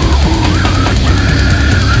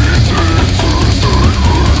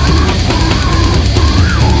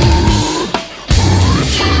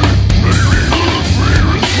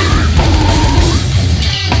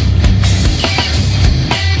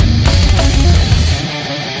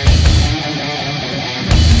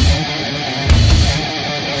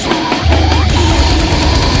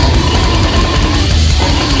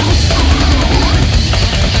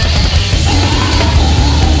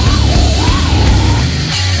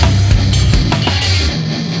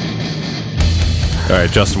 All right,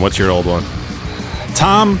 Justin, what's your old one?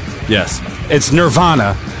 Tom? Yes. It's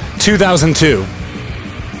Nirvana, 2002.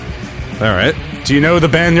 All right. Do you know the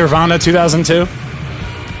band Nirvana 2002?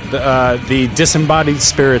 The Disembodied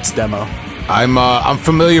Spirits demo. I'm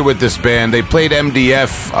familiar with this band. They played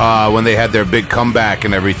MDF when they had their big comeback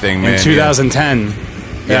and everything, man. In 2010.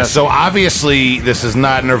 Yeah, so obviously this is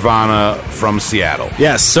not Nirvana from Seattle.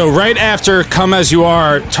 Yes, so right after Come As You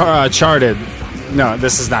Are charted. No,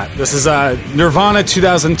 this is not. This is Nirvana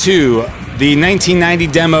 2002, the 1990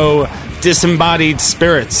 demo Disembodied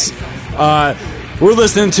Spirits. We're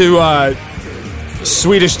listening to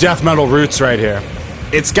Swedish death metal roots right here.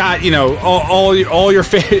 It's got, all your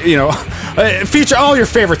favorite, feature all your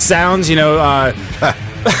favorite sounds,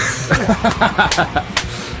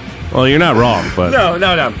 Well, you're not wrong, but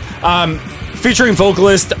No. Featuring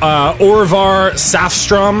vocalist Orvar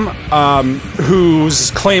Safstrom,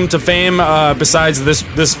 whose claim to fame, besides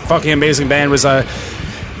this fucking amazing band, was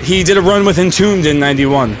he did a run with Entombed in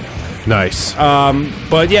 '91. nice.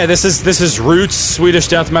 But yeah, this is roots Swedish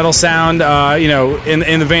death metal sound.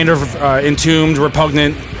 In the vein of Entombed,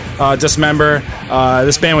 Repugnant, Dismember.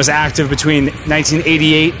 This band was active between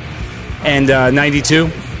 1988 and '92.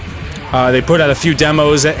 They put out a few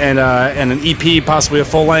demos and an EP, possibly a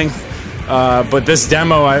full length. But this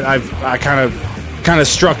demo, I kind of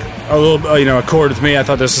struck a little, a chord with me. I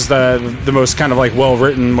thought this is the most kind of like well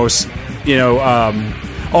written, most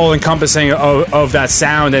all encompassing of that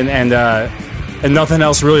sound, and nothing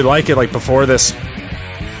else really like it. Like before this,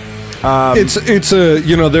 it's a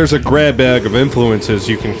there's a grab bag of influences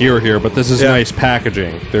you can hear here, but this is nice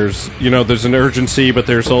packaging. There's an urgency, but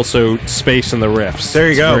there's also space in the riffs. There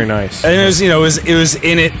you go. Very nice. And it was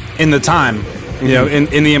in the time.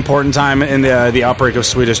 In the important time in the outbreak of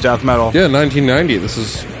Swedish death metal. Yeah, 1990. This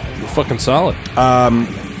is fucking solid.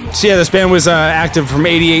 So yeah, this band was active from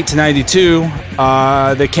 '88 to '92.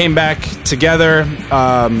 They came back together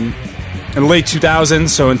in late 2000.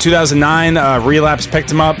 So in 2009, Relapse picked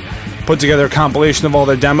them up, put together a compilation of all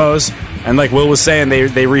their demos, and like Will was saying,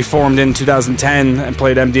 they reformed in 2010 and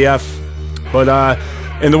played MDF. But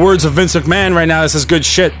in the words of Vince McMahon, right now this is good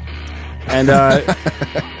shit. And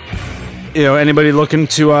anybody looking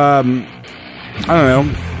to, I don't know,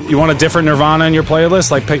 you want a different Nirvana in your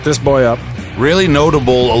playlist? Like, pick this boy up. Really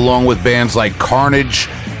notable, along with bands like Carnage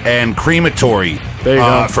and Crematory, There you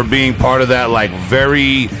go. for being part of that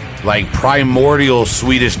very primordial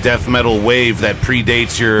Swedish death metal wave that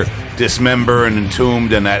predates your Dismember and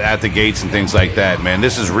Entombed and that At the Gates and things like that. Man,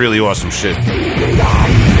 this is really awesome shit.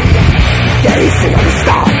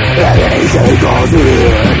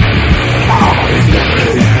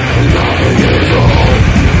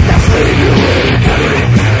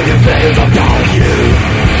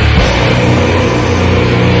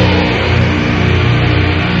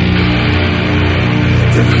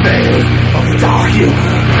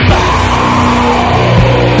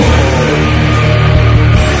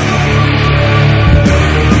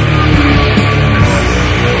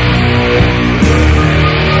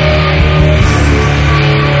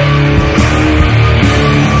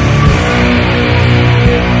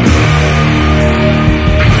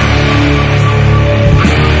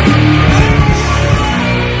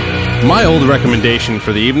 My old recommendation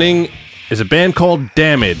for the evening is a band called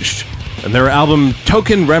Damaged, and their album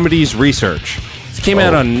Token Remedies Research. This came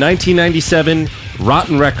out on 1997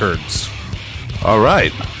 Rotten Records. All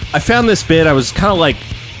right. I found this bit. I was kind of like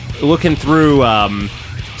looking through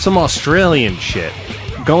some Australian shit,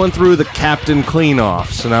 going through the Captain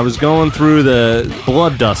Cleanoffs, and I was going through the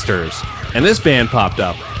Blood Dusters, and this band popped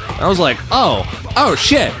up. I was like, oh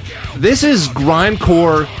shit. This is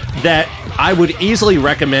grindcore that I would easily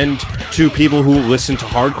recommend to people who listen to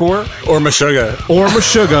hardcore. Or Meshuggah.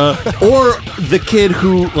 Or the kid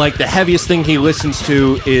who, like, the heaviest thing he listens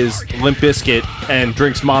to is Limp Bizkit and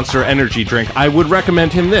drinks Monster Energy drink. I would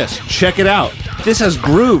recommend him this. Check it out. This has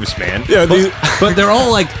grooves, man. Yeah, but they're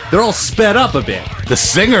all sped up a bit. The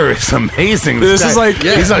singer is amazing. This is like,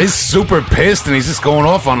 yeah. He's super pissed and he's just going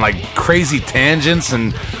off on like crazy tangents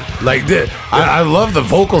and like I love the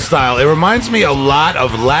vocal style. It reminds me a lot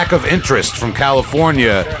of Lack of Interest from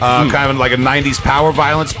California, kind of like a '90s power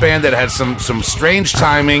violence band that had some strange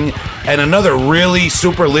timing and another really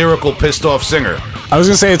super lyrical, pissed off singer. I was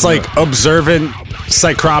gonna say it's like Observant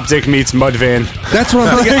Psychroptic meets Mudvayne. That's what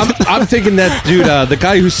I'm thinking. I'm thinking that dude, the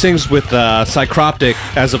guy who sings with Psychroptic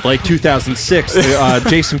as of like 2006,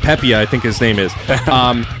 Jason Pepia, I think his name is.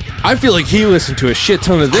 I feel like he listened to a shit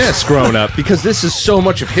ton of this growing up because this is so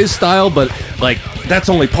much of his style, but like that's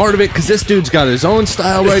only part of it because this dude's got his own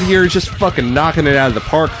style right here. He's just fucking knocking it out of the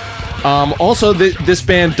park. Also, this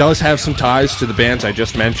band does have some ties to the bands I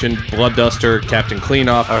just mentioned, Blood Duster, Captain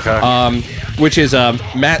Cleanoff, which is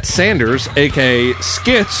Matt Sanders, a.k.a.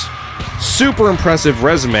 Skits. Super impressive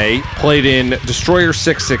resume, played in Destroyer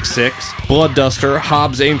 666, Blood Duster,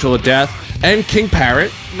 Hobbs Angel of Death, and King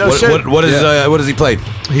Parrot. What does he play?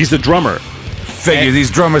 He's the drummer. Figure these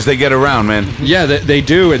drummers, they get around, man. Yeah, they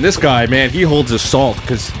do. And this guy, man, he holds his salt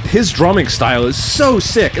because his drumming style is so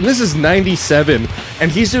sick. And this is 97,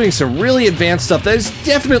 and he's doing some really advanced stuff that is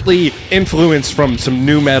definitely influenced from some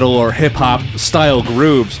nu metal or hip-hop style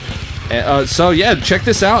grooves. So, yeah, check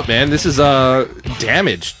this out, man. This is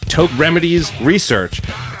Damage, Toke Remedies Research.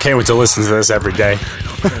 Can't wait to listen to this every day.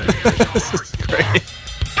 This is great.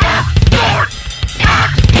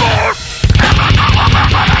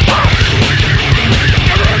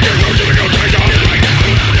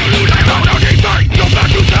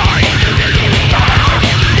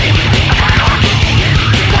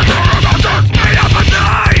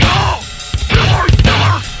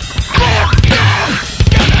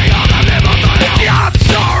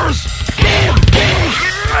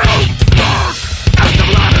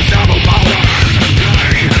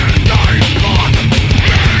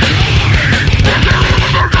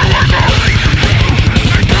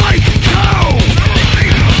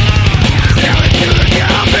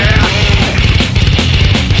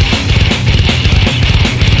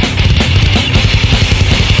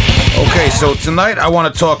 So tonight I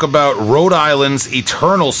want to talk about Rhode Island's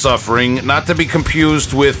eternal suffering, not to be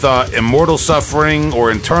confused with immortal suffering or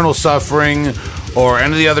internal suffering or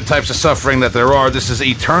any of the other types of suffering that there are. This is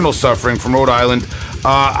eternal suffering from Rhode Island.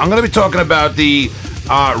 I'm going to be talking about the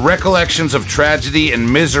Recollections of Tragedy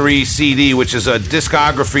and Misery CD, which is a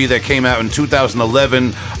discography that came out in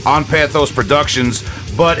 2011 on Pathos Productions,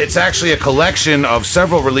 but it's actually a collection of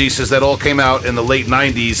several releases that all came out in the late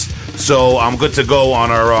 90s. So I'm good to go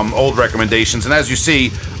on our old recommendations. And as you see,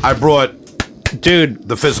 I brought, dude,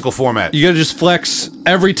 the physical format. You gotta just flex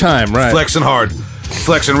every time, right? Flexing hard.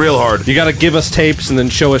 Flexing real hard. You gotta give us tapes and then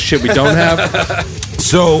show us shit we don't have.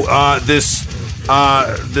 So this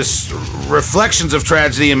Reflections of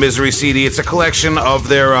Tragedy and Misery CD, it's a collection of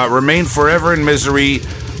their Remain Forever in Misery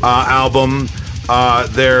album,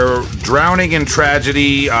 their Drowning in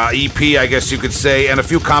Tragedy EP, I guess you could say, and a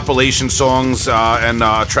few compilation songs and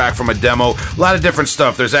a track from a demo. A lot of different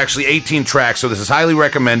stuff. There's actually 18 tracks, so this is highly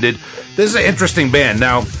recommended. This is an interesting band.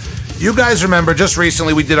 Now, you guys remember just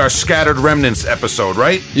recently we did our Scattered Remnants episode,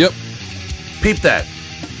 right? Yep. Peep that.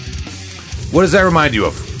 What does that remind you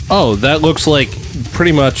of? Oh, that looks like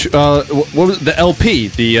pretty much what was the LP,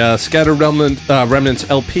 the Scattered Remnants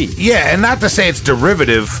LP. Yeah, and not to say it's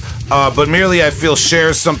derivative, but merely I feel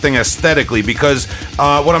shares something aesthetically, because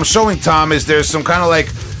what I'm showing Tom is there's some kind of like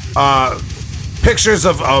pictures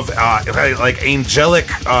of like angelic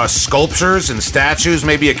sculptures and statues,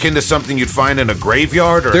 maybe akin to something you'd find in a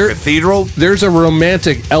graveyard or a cathedral. There's a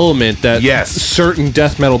romantic element that certain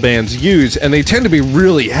death metal bands use, and they tend to be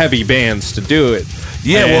really heavy bands to do it.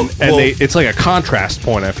 Yeah, it's like a contrast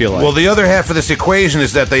point, I feel like. Well, the other half of this equation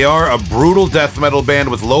is that they are a brutal death metal band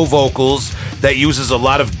with low vocals that uses a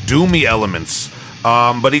lot of doomy elements.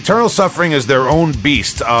 But Eternal Suffering is their own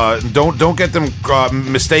beast. Don't get them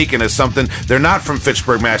mistaken as something. They're not from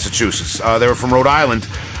Fitchburg, Massachusetts. They were from Rhode Island.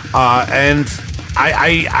 And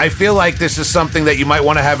I feel like this is something that you might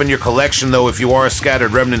want to have in your collection, though, if you are a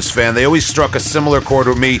Scattered Remnants fan. They always struck a similar chord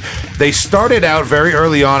with me. They started out very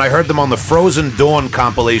early on. I heard them on the Frozen Dawn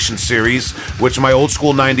compilation series, which my old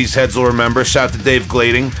school 90s heads will remember. Shout out to Dave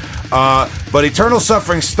Glading. But Eternal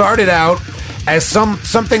Suffering started out as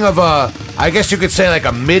something of a, I guess you could say, like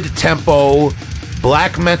a mid-tempo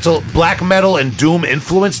black metal and doom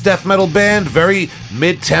influenced death metal band. Very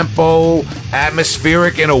mid-tempo,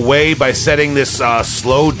 atmospheric in a way by setting this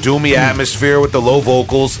slow, doomy atmosphere with the low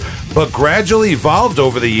vocals, but gradually evolved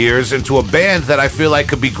over the years into a band that I feel like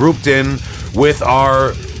could be grouped in with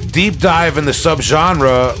our deep dive in the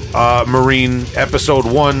subgenre Marine Episode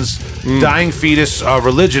 1's Dying Fetus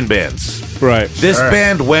religion bands. Right. This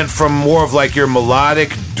band went from more of like your melodic,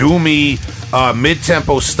 doomy,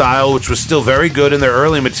 mid-tempo style, which was still very good in their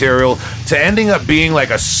early material, to ending up being like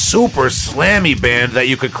a super slammy band that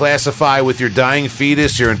you could classify with your Dying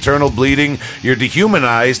Fetus, your Internal Bleeding, your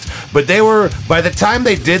Dehumanized. But they were, by the time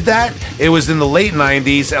they did that, it was in the late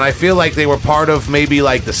 90s, and I feel like they were part of maybe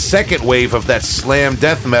like the second wave of that slam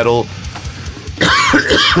death metal.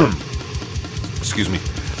 Excuse me.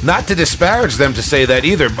 Not to disparage them to say that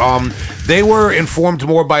either. They were informed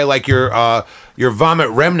more by like your Vomit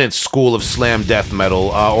Remnants school of slam death metal,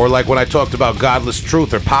 or like when I talked about Godless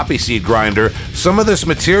Truth or Poppy Seed Grinder. Some of this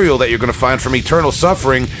material that you're going to find from Eternal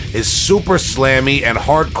Suffering is super slammy and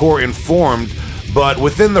hardcore informed, but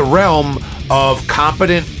within the realm of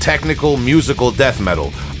competent, technical, musical death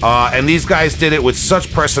metal. And these guys did it with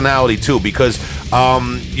such personality, too, because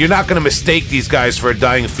you're not going to mistake these guys for a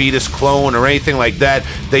Dying Fetus clone or anything like that.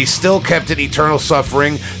 They still kept it Eternal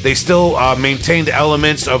Suffering. They still maintained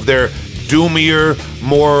elements of their doomier,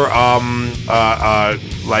 more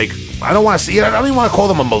like I don't want to say. I don't even want to call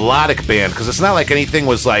them a melodic band because it's not like anything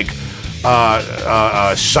was like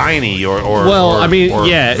shiny or well, I mean, or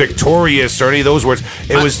yeah, victorious or any of those words.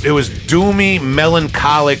 It was doomy,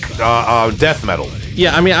 melancholic death metal.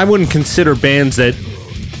 Yeah, I mean, I wouldn't consider bands that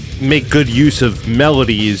make good use of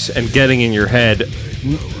melodies and getting in your head.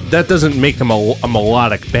 That doesn't make them a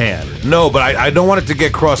melodic band. No, but I don't want it to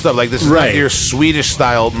get crossed up. Like, this is not your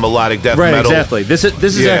Swedish-style melodic death metal. Right, exactly. This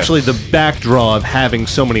is actually the backdraw of having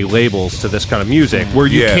so many labels to this kind of music, where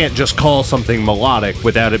you can't just call something melodic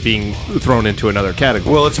without it being thrown into another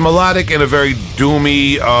category. Well, it's melodic in a very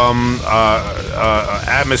doomy,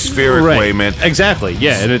 atmospheric way, man. Exactly,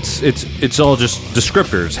 yeah, and it's all just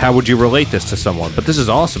descriptors. How would you relate this to someone? But this is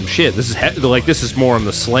awesome shit. This is this is more on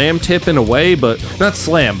the slam tip in a way, but not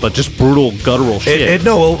slam, but just brutal, guttural shit.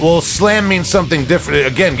 Well, slam means something different.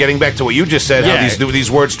 Again, getting back to what you just said, how these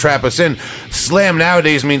words trap us in. Slam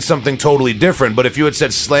nowadays means something totally different. But if you had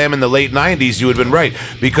said slam in the late 90s, you would have been right.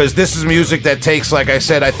 Because this is music that takes, like I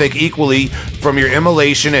said, I think equally from your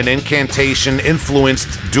immolation and incantation influenced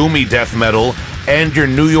doomy death metal and your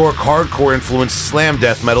New York hardcore influenced slam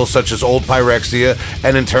death metal such as Old Pyrexia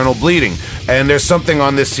and Internal Bleeding. And there's something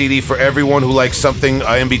on this CD for everyone who likes something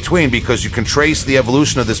in between, because you can trace the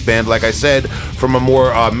evolution of this band, like I said, from a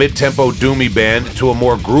more mid-tempo doomy band to a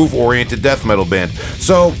more groove-oriented death metal band.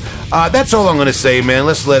 So that's all I'm going to say, man.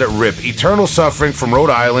 Let's let it rip. Eternal Suffering from Rhode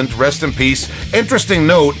Island, rest in peace. Interesting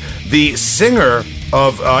note, the singer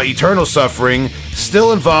of Eternal Suffering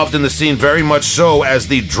still involved in the scene, very much so, as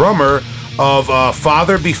the drummer of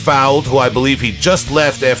Father Befouled, who I believe he just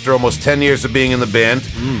left after almost 10 years of being in the band,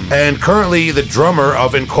 and currently the drummer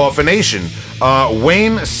of Encoffination,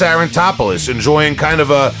 Wayne Sarantopoulos, enjoying kind of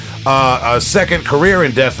a second career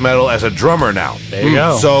in death metal as a drummer now. There you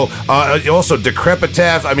go. So, also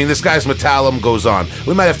Decrepitath, I mean, this guy's Metallum goes on.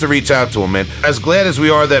 We might have to reach out to him, man. As glad as we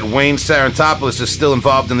are that Wayne Sarantopoulos is still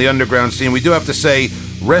involved in the underground scene, we do have to say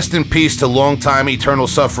rest in peace to longtime Eternal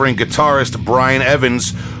Suffering guitarist Brian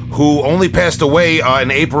Evans, who only passed away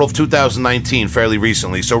in April of 2019, fairly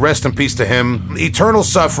recently. So rest in peace to him. Eternal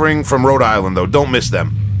Suffering from Rhode Island, though. Don't miss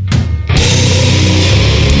them.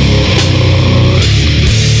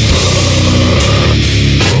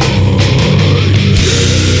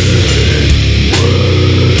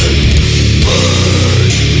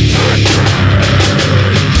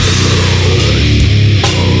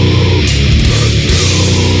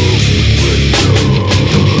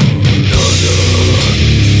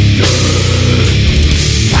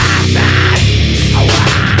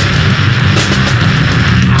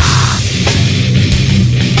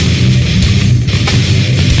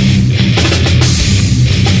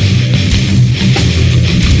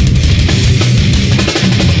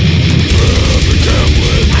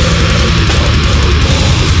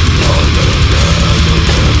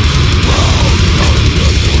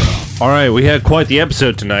 All right, we had quite the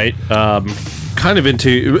episode tonight. Kind of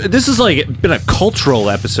into this is like been a cultural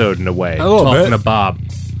episode in a way. A little talking bit. to Bob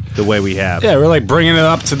the way we have. Yeah, we're like bringing it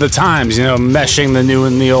up to the times, meshing the new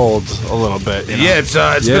and the old a little bit. Yeah,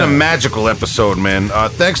 it's been a magical episode, man.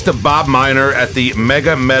 Thanks to Bob Miner at the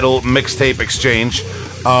Mega Metal Mixtape Exchange.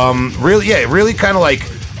 Really kind of like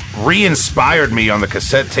re-inspired me on the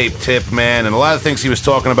cassette tape tip, man, and a lot of things he was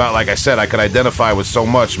talking about, like I said, I could identify with so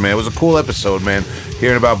much, man. It was a cool episode, man,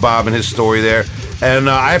 hearing about Bob and his story there. And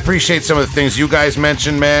I appreciate some of the things you guys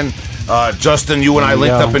mentioned, man. Justin, you and I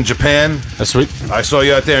linked up in Japan. That's sweet. I saw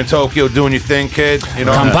you out there in Tokyo doing your thing, kid.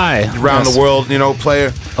 Kampai. Around the world,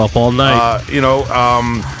 player. Up all night.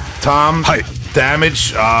 Tom. Hi.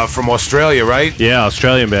 Damage from Australia, right? Yeah,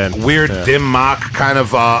 Australian band. Weird, dim mock kind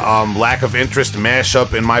of lack of interest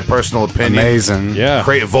mashup, in my personal opinion. Amazing. Yeah.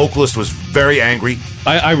 Vocalist was very angry.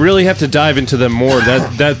 I really have to dive into them more.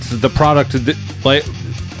 That's the product. Like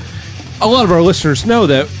a lot of our listeners know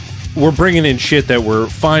that we're bringing in shit that we're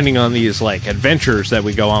finding on these like adventures that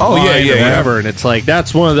we go online or whatever, and it's like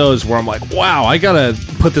that's one of those where I'm like, wow, I gotta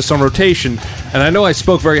put this on rotation. And I know I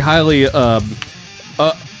spoke very highly.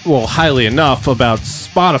 Highly enough about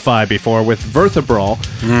Spotify before with Vertebral,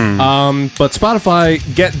 but Spotify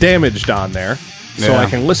Get Damaged on there, so I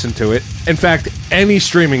can listen to it. In fact, any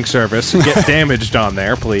streaming service, Get Damaged on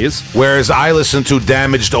there, please. Whereas I listen to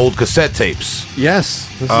damaged old cassette tapes. Yes,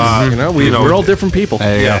 this is, we're all different people.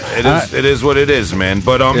 It is what it is, man.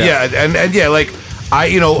 But like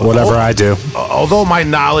whatever I do. Although my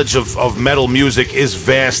knowledge of metal music is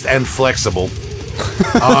vast and flexible.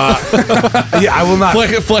 I will not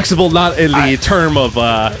flexible, not in the term of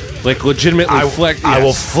Like legitimately flex. I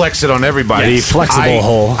will flex it on everybody. The flexible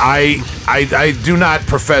hole. I do not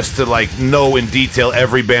profess to like know in detail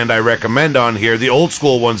every band I recommend on here. The old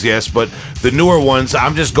school ones, yes, but the newer ones,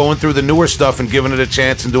 I'm just going through the newer stuff and giving it a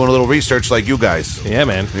chance and doing a little research like you guys. Yeah,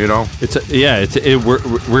 man. You know,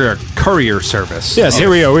 we're a courier service. Yes, here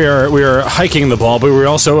we go. We are hiking the ball, but we're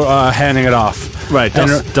also handing it off. Right,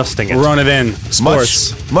 dusting it. Run it in.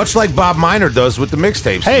 Sports. much like Bob Miner does with the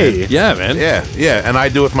mixtapes. Hey. man. Yeah, man. Yeah, and I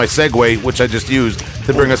do with my segue, which I just used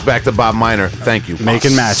to bring us back to Bob Miner. Thank you.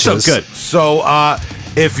 Making matches. So good. So,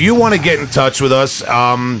 if you want to get in touch with us,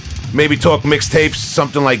 maybe talk mixtapes,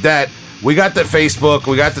 something like that, we got the Facebook,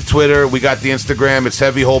 we got the Twitter, we got the Instagram. It's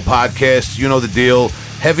Heavy Hole Podcast. You know the deal.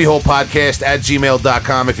 HeavyHolePodcast at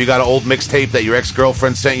gmail.com. If you got an old mixtape that your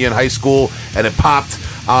ex-girlfriend sent you in high school and it popped,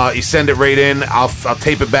 you send it right in. I'll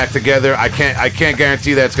tape it back together. I can't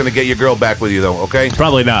guarantee that it's going to get your girl back with you, though, okay?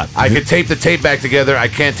 Probably not. I could tape the tape back together. I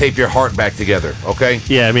can't tape your heart back together, okay?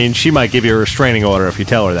 Yeah, I mean, she might give you a restraining order if you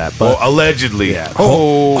tell her that. But Well, allegedly. Yeah.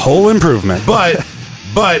 Whole improvement. But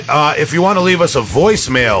if you want to leave us a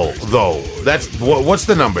voicemail, though, that's what's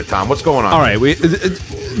the number, Tom? What's going on? all right, we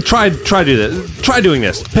try do this. Try doing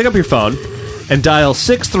this. Pick up your phone and dial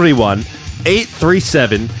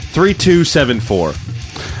 631-837-3274.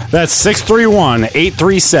 That's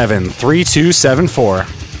 631-837-3274.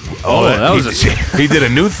 Oh, that was he did a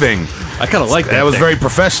new thing. I kind of like that. That was thing. very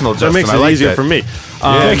professional, Justin. That makes it I like easier that. for me.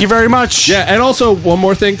 Thank you very much. Yeah, and also one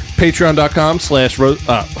more thing, patreon.com/.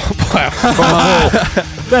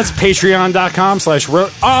 That's patreon.com/.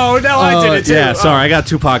 Oh, no, I did it too. Yeah, sorry, I got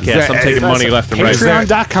two podcasts. I'm taking money left and right.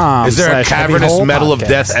 Patreon.com. Is there a cavernous metal of podcast.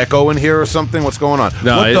 death echo in here or something? What's going on?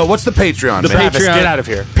 No, what's the Patreon? the man? Travis, get out of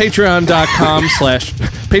here.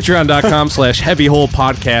 Patreon.com/Heavy Hole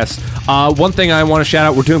Podcast. One thing I want to shout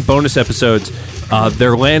out, we're doing bonus episodes.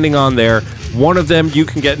 They're landing on there. One of them you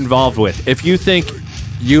can get involved with. If you think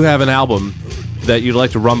you have an album that you'd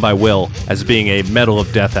like to run by Will as being a Metal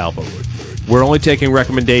of Death album, we're only taking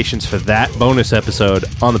recommendations for that bonus episode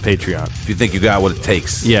on the Patreon. If you think you got what it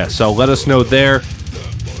takes. Yeah, so let us know there.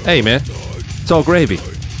 Hey, man, it's all gravy.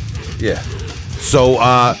 Yeah. So,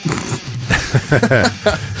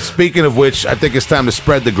 speaking of which, I think it's time to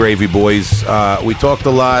spread the gravy, boys. We talked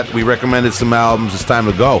a lot. We recommended some albums. It's time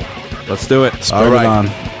to go. Let's do it. Spread it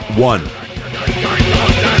on. 1